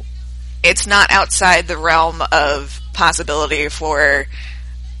 it's not outside the realm of possibility for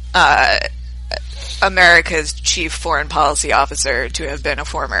America's chief foreign policy officer to have been a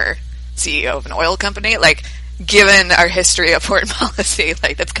former CEO of an oil company. Like, given our history of foreign policy,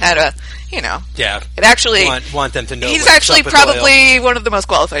 like, that's kind of, you know. Yeah. It actually... Want them to know he's what's actually up with probably oil. one of the most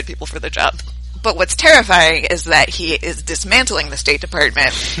qualified people for the job. But what's terrifying is that he is dismantling the State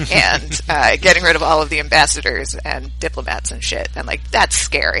Department and getting rid of all of the ambassadors and diplomats and shit. And, like, that's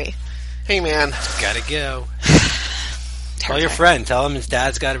scary. Hey, man. Gotta go. Tell your friend. Tell him his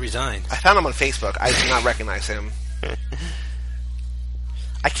dad's got to resign. I found him on Facebook. I do not recognize him.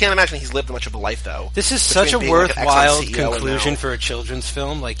 I can't imagine he's lived much of a life, though. This is such a Between being, like, an worthwhile excellent CEO conclusion and for a children's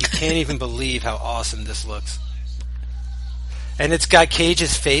film. Like, you can't even believe how awesome this looks. And it's got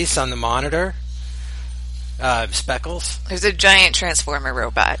Cage's face on the monitor. Speckles. There's a giant Transformer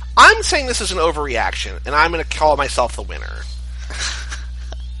robot. I'm saying this is an overreaction, and I'm going to call myself the winner.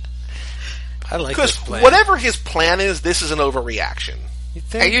 I like this Because plan. whatever his plan is, this is an overreaction. You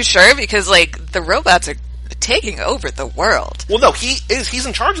think? Are you sure? Because, like, the robots are taking over the world. Well, no, he's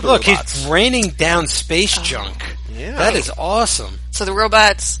in charge of the Look, robots. he's raining down space junk. Yeah. That is awesome. So the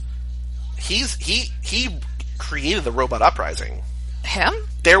robots... He created the robot uprising. Him?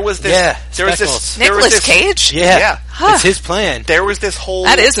 There was this... Yeah, there was Speckles. this... there was Nicolas this- Cage? Yeah, Yeah. Huh. it's his plan. There was this whole...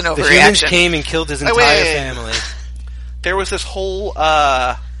 That is an The humans overreaction. came and killed his Wait, entire wait. family. There was this whole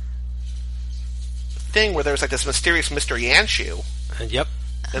thing where there was like this mysterious Mr. Yanshu, Yep,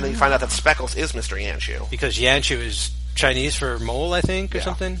 and then you find out that Speckles is Mr. Yanshu. because Yanshu is Chinese for mole, I think, or Yeah.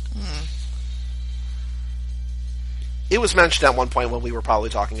 something. It was mentioned at one point when we were probably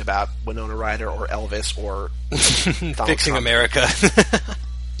talking about Winona Ryder or Elvis or Donald Fixing Trump. America.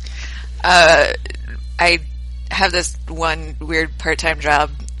 I have this one weird part-time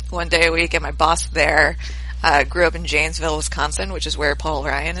job one day a week, and my boss there grew up in Janesville, Wisconsin, which is where Paul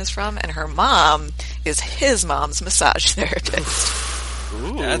Ryan is from, and her mom is his mom's massage therapist.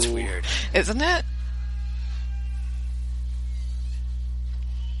 Ooh. That's weird. Isn't it?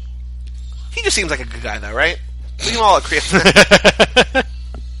 He just seems like a good guy, though, right? We can all agree.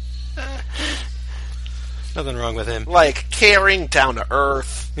 Nothing wrong with him. Like, caring, down to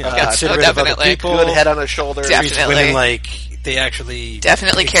earth, Yeah, considerate of other definitely. people. good head on his shoulders. Definitely. Treats women like they actually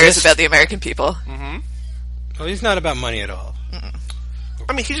Definitely cares exist. about the American people. Well, he's not about money at all.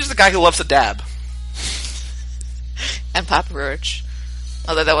 I mean, he's just a guy who loves to dab. And Papa Roach.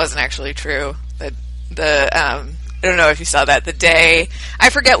 Although that wasn't actually true. I don't know if you saw that. The day,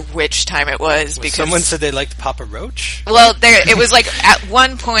 I forget which time it was, because Someone said they liked Papa Roach. well, it was like at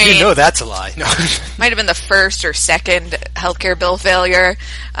one point, You know that's a lie. No. might have been the first or second healthcare bill failure.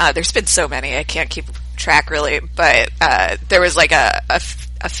 There's been so many, I can't keep track really, but there was like a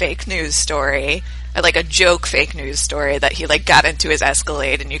fake news story, like a joke fake news story that he like got into his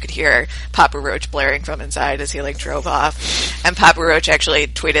Escalade, and you could hear Papa Roach blaring from inside as he like drove off. And Papa Roach actually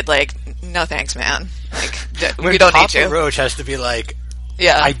tweeted like, "No thanks, man. Like, we don't Papa need to." Roach has to be like,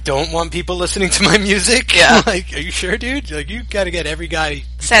 Yeah, I don't want people listening to my music. Yeah. Like, are you sure, dude? Like, you got to get every guy. you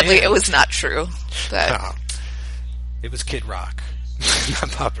sadly, can. it was not true. But Oh. It was Kid Rock,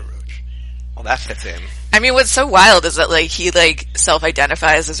 not Papa Roach. Well, that fits in. I mean, what's so wild is that like he like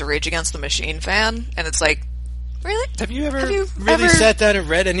self-identifies as a Rage Against the Machine fan, and it's like, really? Have you ever Have you really ever- sat down and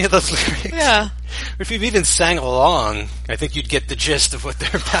read any of those lyrics? Yeah. Or if you've even sang along, I think you'd get the gist of what they're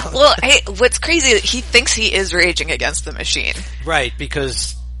about. Well, what's crazy is he thinks he is raging against the machine. Right,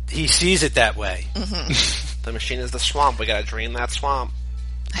 because he sees it that way. The machine is the swamp. We gotta drain that swamp.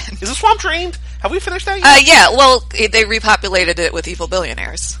 Is the swamp drained? Have we finished that yet? Yeah, well, they repopulated it with evil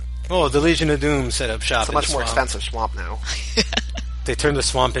billionaires. Oh, the Legion of Doom set up shop It's a in much the more swamp. expensive swamp now. They turned the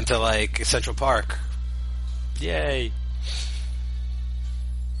swamp into, like, Central Park. Yay.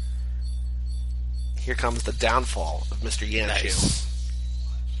 Here comes the downfall of Mr. Yanshu. Nice.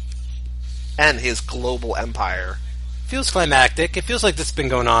 And his global empire. Feels climactic. It feels like this has been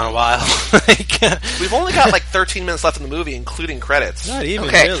going on a while. Like, We've only got like 13 minutes left in the movie, including credits. not even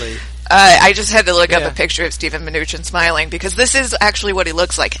Okay. really. I just had to look up Yeah. a picture of Stephen Mnuchin smiling, because this is actually what he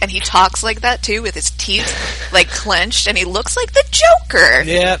looks like. And he talks like that, too, with his teeth, like, clenched, and he looks like the Joker.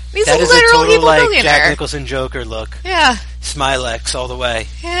 Yeah, He's that a is literal total, evil like, billionaire. Jack Nicholson Joker look. Yeah, Smilex all the way.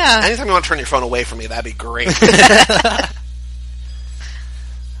 yeah. Anytime you want to turn your phone away from me, that'd be great.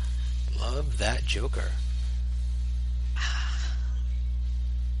 Love that Joker.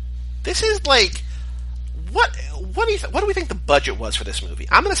 This is like... What do we think the budget was for this movie?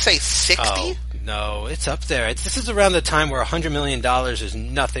 I'm going to say 60. Oh, no, it's up there. This is around the time where $100 million is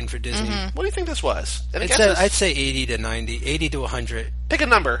nothing for Disney. What do you think this was? Any I'd guesses? say 80 to 90, 80 to 100. Pick a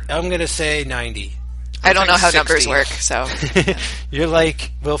number. I'm going to say 90. I don't know how 60. numbers work, so. You're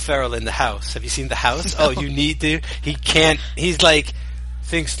like Will Ferrell in The House. Have you seen The House? No. Oh, you need to. He can't. He's like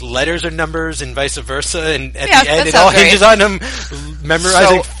thinks letters are numbers and vice versa, and at the end it all hinges on him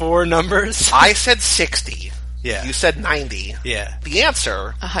memorizing 4 numbers. I said 60. Yeah. You said 90. Yeah. The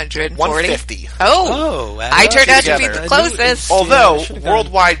answer 140. 150. Oh, I turned out to be the closest. Although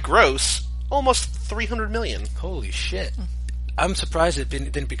worldwide gross almost 300 million. Holy shit! I'm surprised it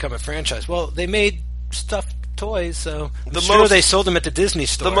didn't become a franchise. Well, they made stuffed toys, so they sold them at the Disney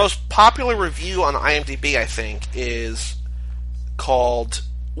store. The most popular review on IMDb, I think, is called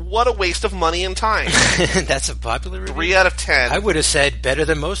 "What a Waste of Money and Time." That's a popular review. 3 out of 10. I would have said better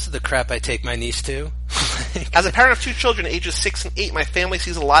than most of the crap I take my niece to. As a parent of 2 children, ages 6 and 8, my family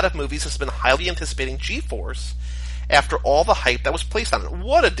sees a lot of movies and has been highly anticipating G-Force after all the hype that was placed on it.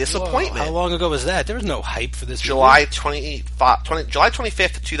 What a disappointment. Whoa, how long ago was that? There was no hype for this July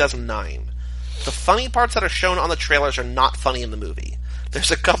 25th, 2009. The funny parts that are shown on the trailers are not funny in the movie.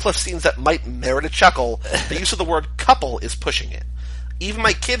 There's a couple of scenes that might merit a chuckle. The use of the word couple is pushing it. Even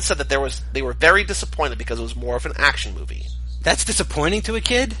my kids said that they were very disappointed because it was more of an action movie. That's disappointing to a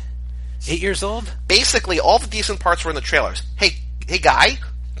kid? 8 years old? Basically, all the decent parts were in the trailers. Hey guy,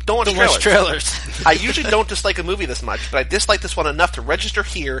 don't watch trailers. I usually don't dislike a movie this much, but I dislike this one enough to register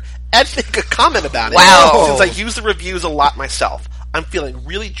here and make a comment about it. Wow. Since I use the reviews a lot myself. I'm feeling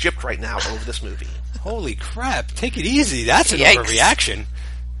really gypped right now over this movie. Holy crap. Take it easy. That's an Yikes. overreaction.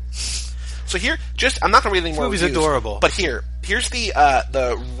 So here, I'm not going to read any more reviews. This movie's adorable. But here's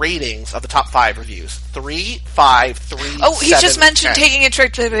the ratings of the top 5 reviews. 3, 5, 3, Oh, he 7, just mentioned 10. taking a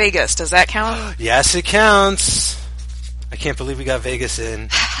trip to Vegas. Does that count? Yes, it counts. I can't believe we got Vegas in.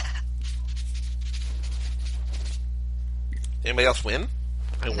 Anybody else win?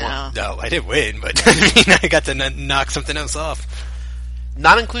 I won. No, I didn't win, but I mean, I got to knock something else off.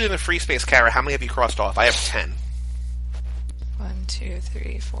 Not including the free space, Kara, how many have you crossed off? I have 10. 1, 2,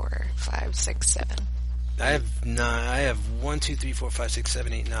 3, 4, 5, 6, 7. I have 9. I have 1, 2, 3, 4, 5, 6,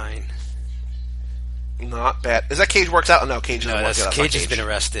 7, 8, 9. Not bad. Is that Cage works out? Oh, no, Cage doesn't work out. Cage has been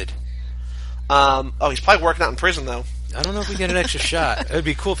arrested. He's probably working out in prison, though. I don't know if we get an extra shot. It would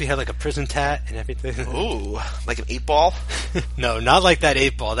be cool if he had like a prison tat and everything. Ooh, like an 8-ball? No, not like that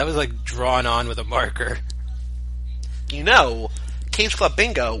 8-ball. That was like drawn on with a marker. You know, Cage Club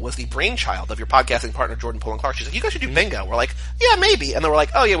Bingo was the brainchild of your podcasting partner, Jordan Pullen Clark. She's like, you guys should do bingo. We're like, yeah, maybe. And then we're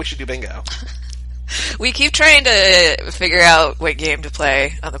like, oh yeah, we should do bingo. We keep trying to figure out what game to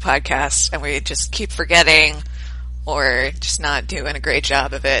play on the podcast, and we just keep forgetting or just not doing a great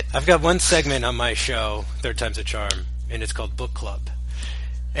job of it. I've got one segment on my show, Third Time's a Charm, and it's called Book Club.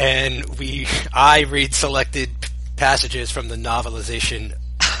 And I read selected passages from the novelization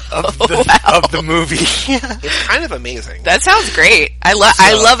of the movie. It's kind of amazing. That sounds great. I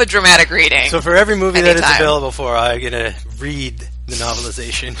love a dramatic reading. So for every movie anytime. that it's available for, I'm going to read the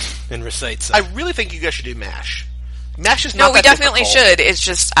novelization and recite some. I really think you guys should do MASH. MASH is not No, we that definitely difficult. should. It's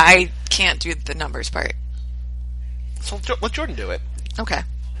just I can't do the numbers part. So let Jordan do it. Okay.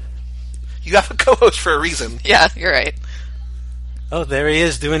 You have a co-host for a reason. Yeah, you're right. Oh, there he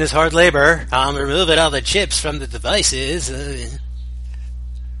is doing his hard labor. I'm removing all the chips from the devices.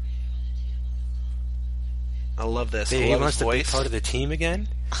 I love this. He I love wants his to voice. be part of the team again?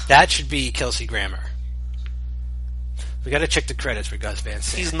 That should be Kelsey Grammer. We gotta check the credits for Gus Van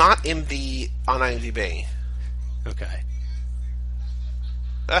Sant. He's not on IMDb. Okay.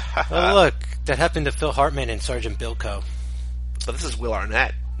 Oh, look. That happened to Phil Hartman and Sergeant Bilko. But this is Will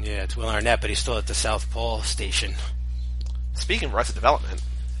Arnett. Yeah, it's Will Arnett, but he's still at the South Pole Station. Speaking of Arrested Development.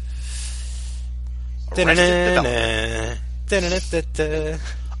 I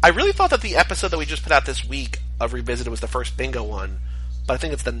really thought that the episode that we just put out this week of Revisited was the first bingo one, but I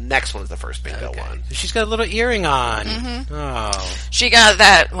think it's the next one is the first bingo one. She's got a little earring on. Mm-hmm. Oh. She got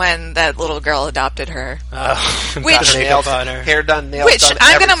that when that little girl adopted her. Which makeup on her. Hair done, nails Which done.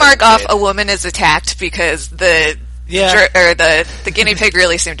 I'm going to mark off a woman is attacked because the guinea pig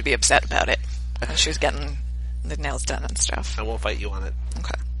really seemed to be upset about it. She was getting the nails done and stuff. I won't fight you on it.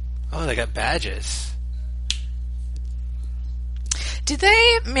 Okay. Oh, they got badges. Did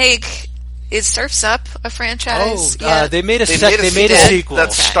they make... Is Surf's Up a franchise? They made a sequel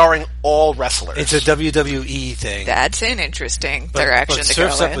that's starring all wrestlers. It's a WWE thing. That's an interesting direction to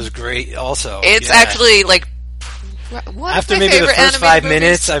Surf's go Up in. was great also. It's actually like after maybe the first 5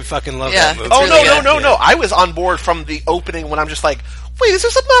 minutes, I fucking love that movie. Oh, really no. I was on board from the opening when I'm just like, wait, is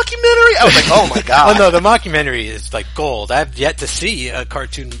this a mockumentary? I was like, oh my god. Oh no, the mockumentary is like gold. I've yet to see a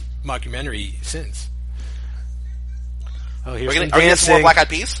cartoon mockumentary since. Oh, here's some dancing. Are you going to more Black Eyed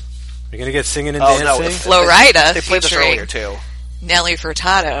Peas? We're going to get singing and dancing? Flo Rida They played this earlier too. Nelly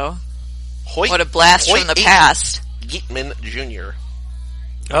Furtado. What a blast from the past. Yeatman Jr.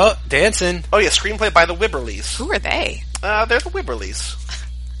 Oh, dancing. Oh, yeah, screenplay by the Wibberleys. Who are they? They're the Wibberleys.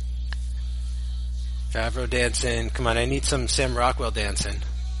 Favreau dancing. Come on, I need some Sam Rockwell dancing.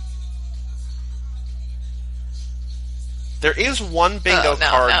 There is one bingo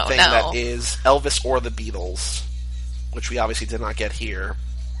card thing that is Elvis or the Beatles, which we obviously did not get here.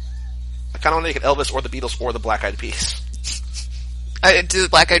 I kind of want to make it Elvis or the Beatles or the Black Eyed Peas. Do the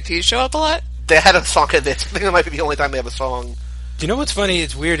Black Eyed Peas show up a lot? They had a song in this. I think it might be the only time they have a song. Do you know what's funny?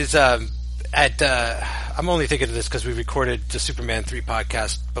 It's weird. Is I'm only thinking of this because we recorded the Superman 3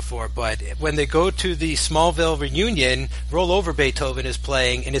 podcast before, but when they go to the Smallville reunion, Roll Over Beethoven is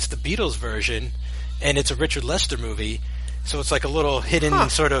playing, and it's the Beatles version, and it's a Richard Lester movie, so it's like a little hidden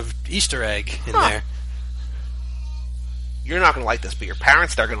sort of Easter egg in there. You're not going to like this, but your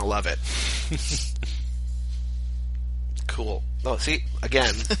parents, they're going to love it. Cool. Oh, see?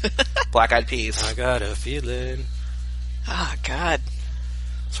 Again, Black Eyed Peas. I got a feeling. Oh, God.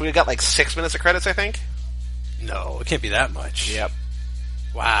 So we've got like 6 minutes of credits, I think? No, it can't be that much. Yep.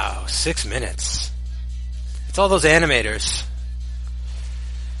 Wow, 6 minutes. It's all those animators.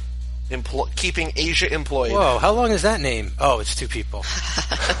 Keeping Asia employed. Whoa, how long is that name? Oh, it's 2 people.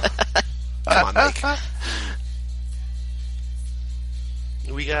 Come on, Mike.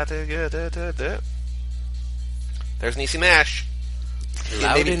 We got to get There's Niecy Nash.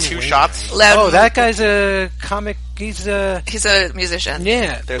 Maybe 2 shots. That guy's a comic. He's a musician.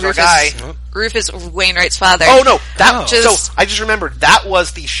 Yeah. There's our guy. Rufus Wainwright's father. Oh, no. So I just remembered. That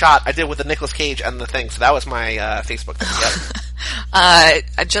was the shot I did with the Nicolas Cage and the thing. So that was my Facebook thing.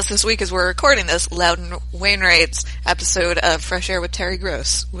 Yep. Just this week as we're recording this, Loudon Wainwright's episode of Fresh Air with Terry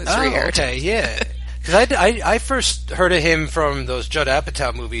Gross was re-aired. Okay, yeah. Because I first heard of him from those Judd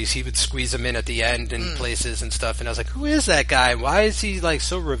Apatow movies. He would squeeze them in at the end and places and stuff. And I was like, who is that guy? Why is he like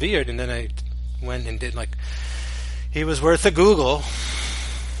so revered? And then I went and did like, he was worth a Google,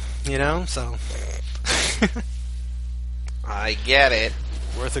 you know? So I get it.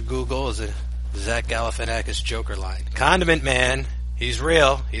 Worth a Google is a Zach Galifianakis Joker line. Condiment Man, he's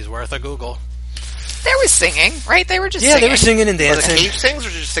real. He's worth a Google. They were singing, right? They were just singing. Yeah, they were singing and dancing. Cage sings or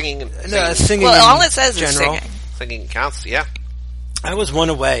just singing? No, singing. Well, all it says is singing. Singing counts, yeah. I was one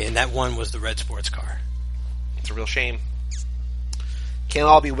away, and that one was the red sports car. It's a real shame. Can't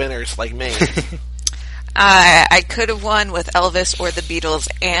all be winners like me. I could have won with Elvis or the Beatles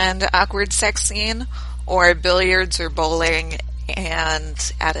and awkward sex scene, or billiards or bowling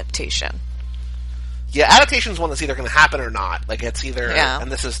and adaptation. Yeah, adaptation is one that's either going to happen or not. Like, it's either... Yeah. And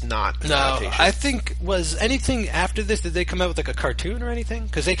this is not an adaptation. I think... Was anything after this, did they come out with, like, a cartoon or anything?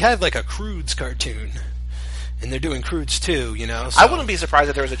 Because they had, like, a Croods cartoon. And they're doing Croods 2, you know? So. I wouldn't be surprised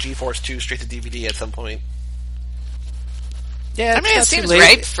if there was a G-Force 2 straight to DVD at some point. Yeah, I mean, it seems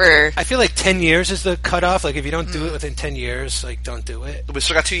right for... I feel like 10 years is the cutoff. Like, if you don't do it within 10 years, like, don't do it. We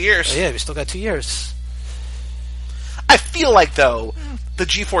still got 2 years. Oh, yeah, we still got 2 years. I feel like, though, the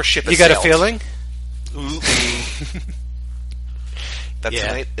G-Force ship has You got sailed. a feeling? That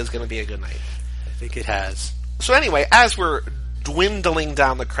tonight is going to be a good night. I think it has. So anyway, as we're dwindling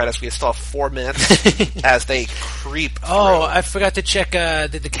down the credits, we still have 4 minutes as they creep through. Oh, I forgot to check,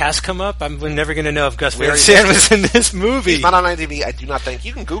 did the cast come up? I'm never going to know if Gus Van Sant was in this movie. He's not on IMDb, I do not think.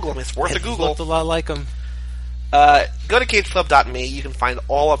 You can Google him, it's worth a Google. Looked a lot like him. Go to cageclub.me, you can find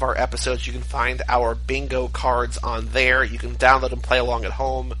all of our episodes, you can find our bingo cards on there, you can download and play along at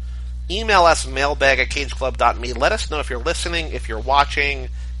home. Email us, mailbag@cageclub.me. Let us know if you're listening, if you're watching,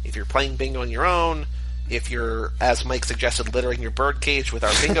 if you're playing bingo on your own, if you're, as Mike suggested, littering your bird cage with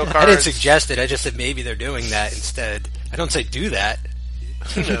our bingo cards. I didn't suggest it, I just said maybe they're doing that instead. I don't say do that.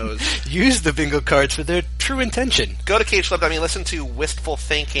 Who knows? Use the bingo cards for their true intention. Go to cageclub.me, listen to Wistful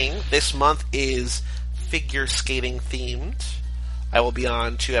Thinking. This month is figure skating themed. I will be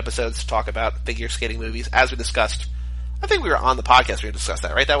on 2 episodes to talk about figure skating movies, as we discussed. I think we were on the podcast when we discussed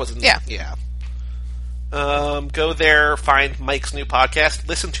that, right? That was yeah. Go there, find Mike's new podcast,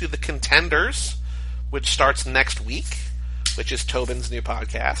 listen to The Contenders, which starts next week, which is Tobin's new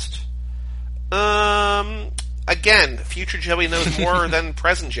podcast. Again, future Joey knows more than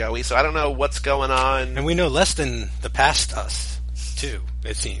present Joey, so I don't know what's going on. And we know less than the past us, too,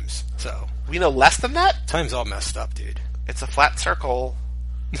 it seems. So we know less than that? Time's all messed up, dude. It's a flat circle.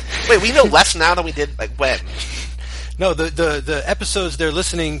 Wait, we know less now than we did, like, when? No, the episodes they're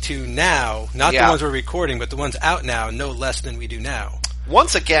listening to now, not the ones we're recording, but the ones out now, know less than we do now.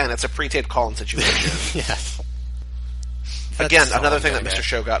 Once again, it's a pre-taped call-in situation. Yes. Again, another thing that Mr.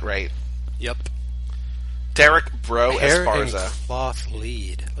 Show got right. Yep. Derek Bro Hair Esparza. And cloth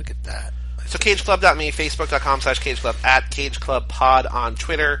lead. Look at that. So cageclub.me, facebook.com/cageclub, @cageclubpod on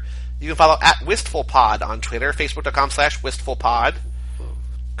Twitter. You can follow at WistfulPod on Twitter, Facebook.com/WistfulPod.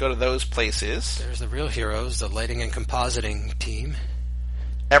 Go to those places. There's the real heroes, the lighting and compositing team.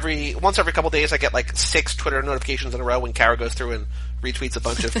 Once every couple days, I get like 6 Twitter notifications in a row when Kara goes through and retweets a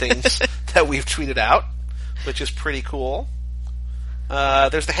bunch of things that we've tweeted out, which is pretty cool.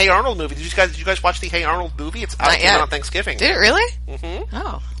 There's the Hey Arnold movie. Did you guys watch the Hey Arnold movie? It's out on Thanksgiving. Did it really? Mm-hmm.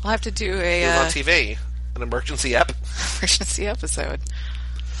 Oh, I'll have to do It was on TV. An emergency ep. emergency episode.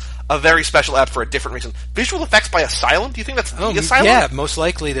 A very special ep for a different reason. Visual effects by Asylum? Do you think that's the Asylum? Yeah, most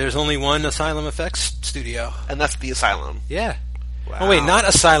likely. There's only one Asylum effects studio. And that's the Asylum. Yeah. Wow. Oh wait, not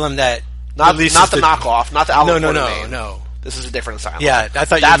Asylum that not the knockoff, not the Alan No. This is a different Asylum. Yeah, I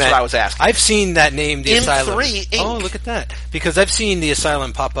thought that's you meant, what I was asking. I've seen that name, the In Asylum. 3 Inc. Oh, look at that! Because I've seen the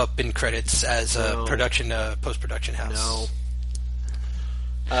Asylum pop up in credits as a post-production house.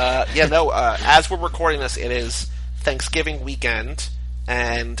 No. As we're recording this, it is Thanksgiving weekend,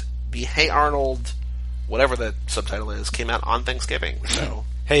 and the Hey Arnold, whatever the subtitle is, came out on Thanksgiving. So,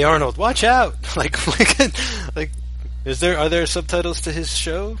 Hey Arnold, watch out! Are there subtitles to his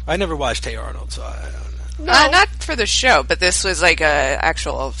show? I never watched Hey Arnold, so I don't know. No. Not for the show, but this was like a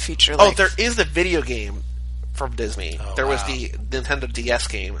actual feature. Oh, there is the video game from Disney. There was the Nintendo DS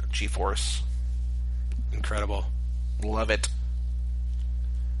game, GeForce. Incredible. Love it.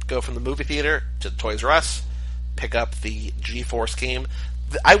 Go from the movie theater to Toys R Us, pick up the GeForce game.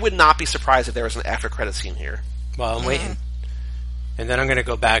 I would not be surprised if there was an after-credit scene here. Well, I'm waiting. And then I'm going to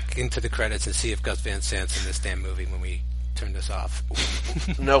go back into the credits and see if Gus Van Sant's in this damn movie when we turn this off.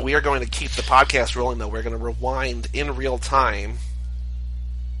 No, we are going to keep the podcast rolling, though. We're going to rewind in real time.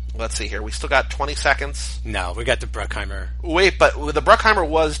 Let's see here. We still got 20 seconds. No, we got the Bruckheimer. Wait, but the Bruckheimer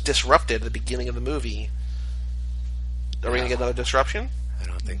was disrupted at the beginning of the movie. Are we going to get another disruption? I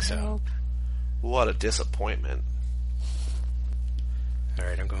don't think so. What a disappointment. All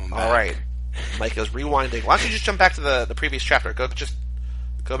right, I'm going back. All right. Mike is rewinding. Why don't you just jump back to the previous chapter? Go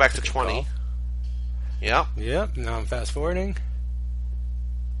back to 20. Yeah. Yep. Now I'm fast forwarding.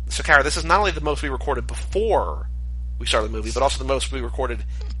 So, Kara, this is not only the most we recorded before we started the movie, but also the most we recorded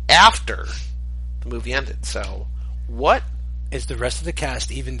after the movie ended. So, what is the rest of the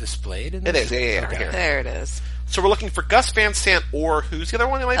cast even displayed in this? It is. Yeah. Okay. Right here. There it is. So we're looking for Gus Van Sant, or who's the other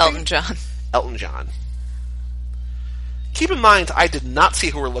one? Elton John. Elton John. Keep in mind, I did not see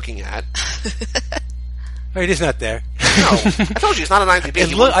who we're looking at. Oh, he's not there. No, I told you, it's not an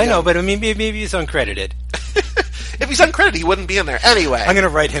IMDb. I know, but I mean, maybe he's uncredited. If he's uncredited, he wouldn't be in there. Anyway. I'm going to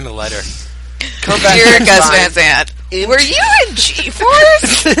write him a letter. Come back Dear next Gus time. Van Sant, were you in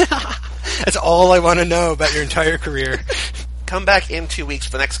GeForce? That's all I want to know about your entire career. Come back in 2 weeks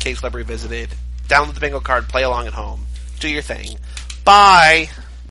for the next Cage Club Revisited. Download the bingo card, play along at home. Do your thing. Bye!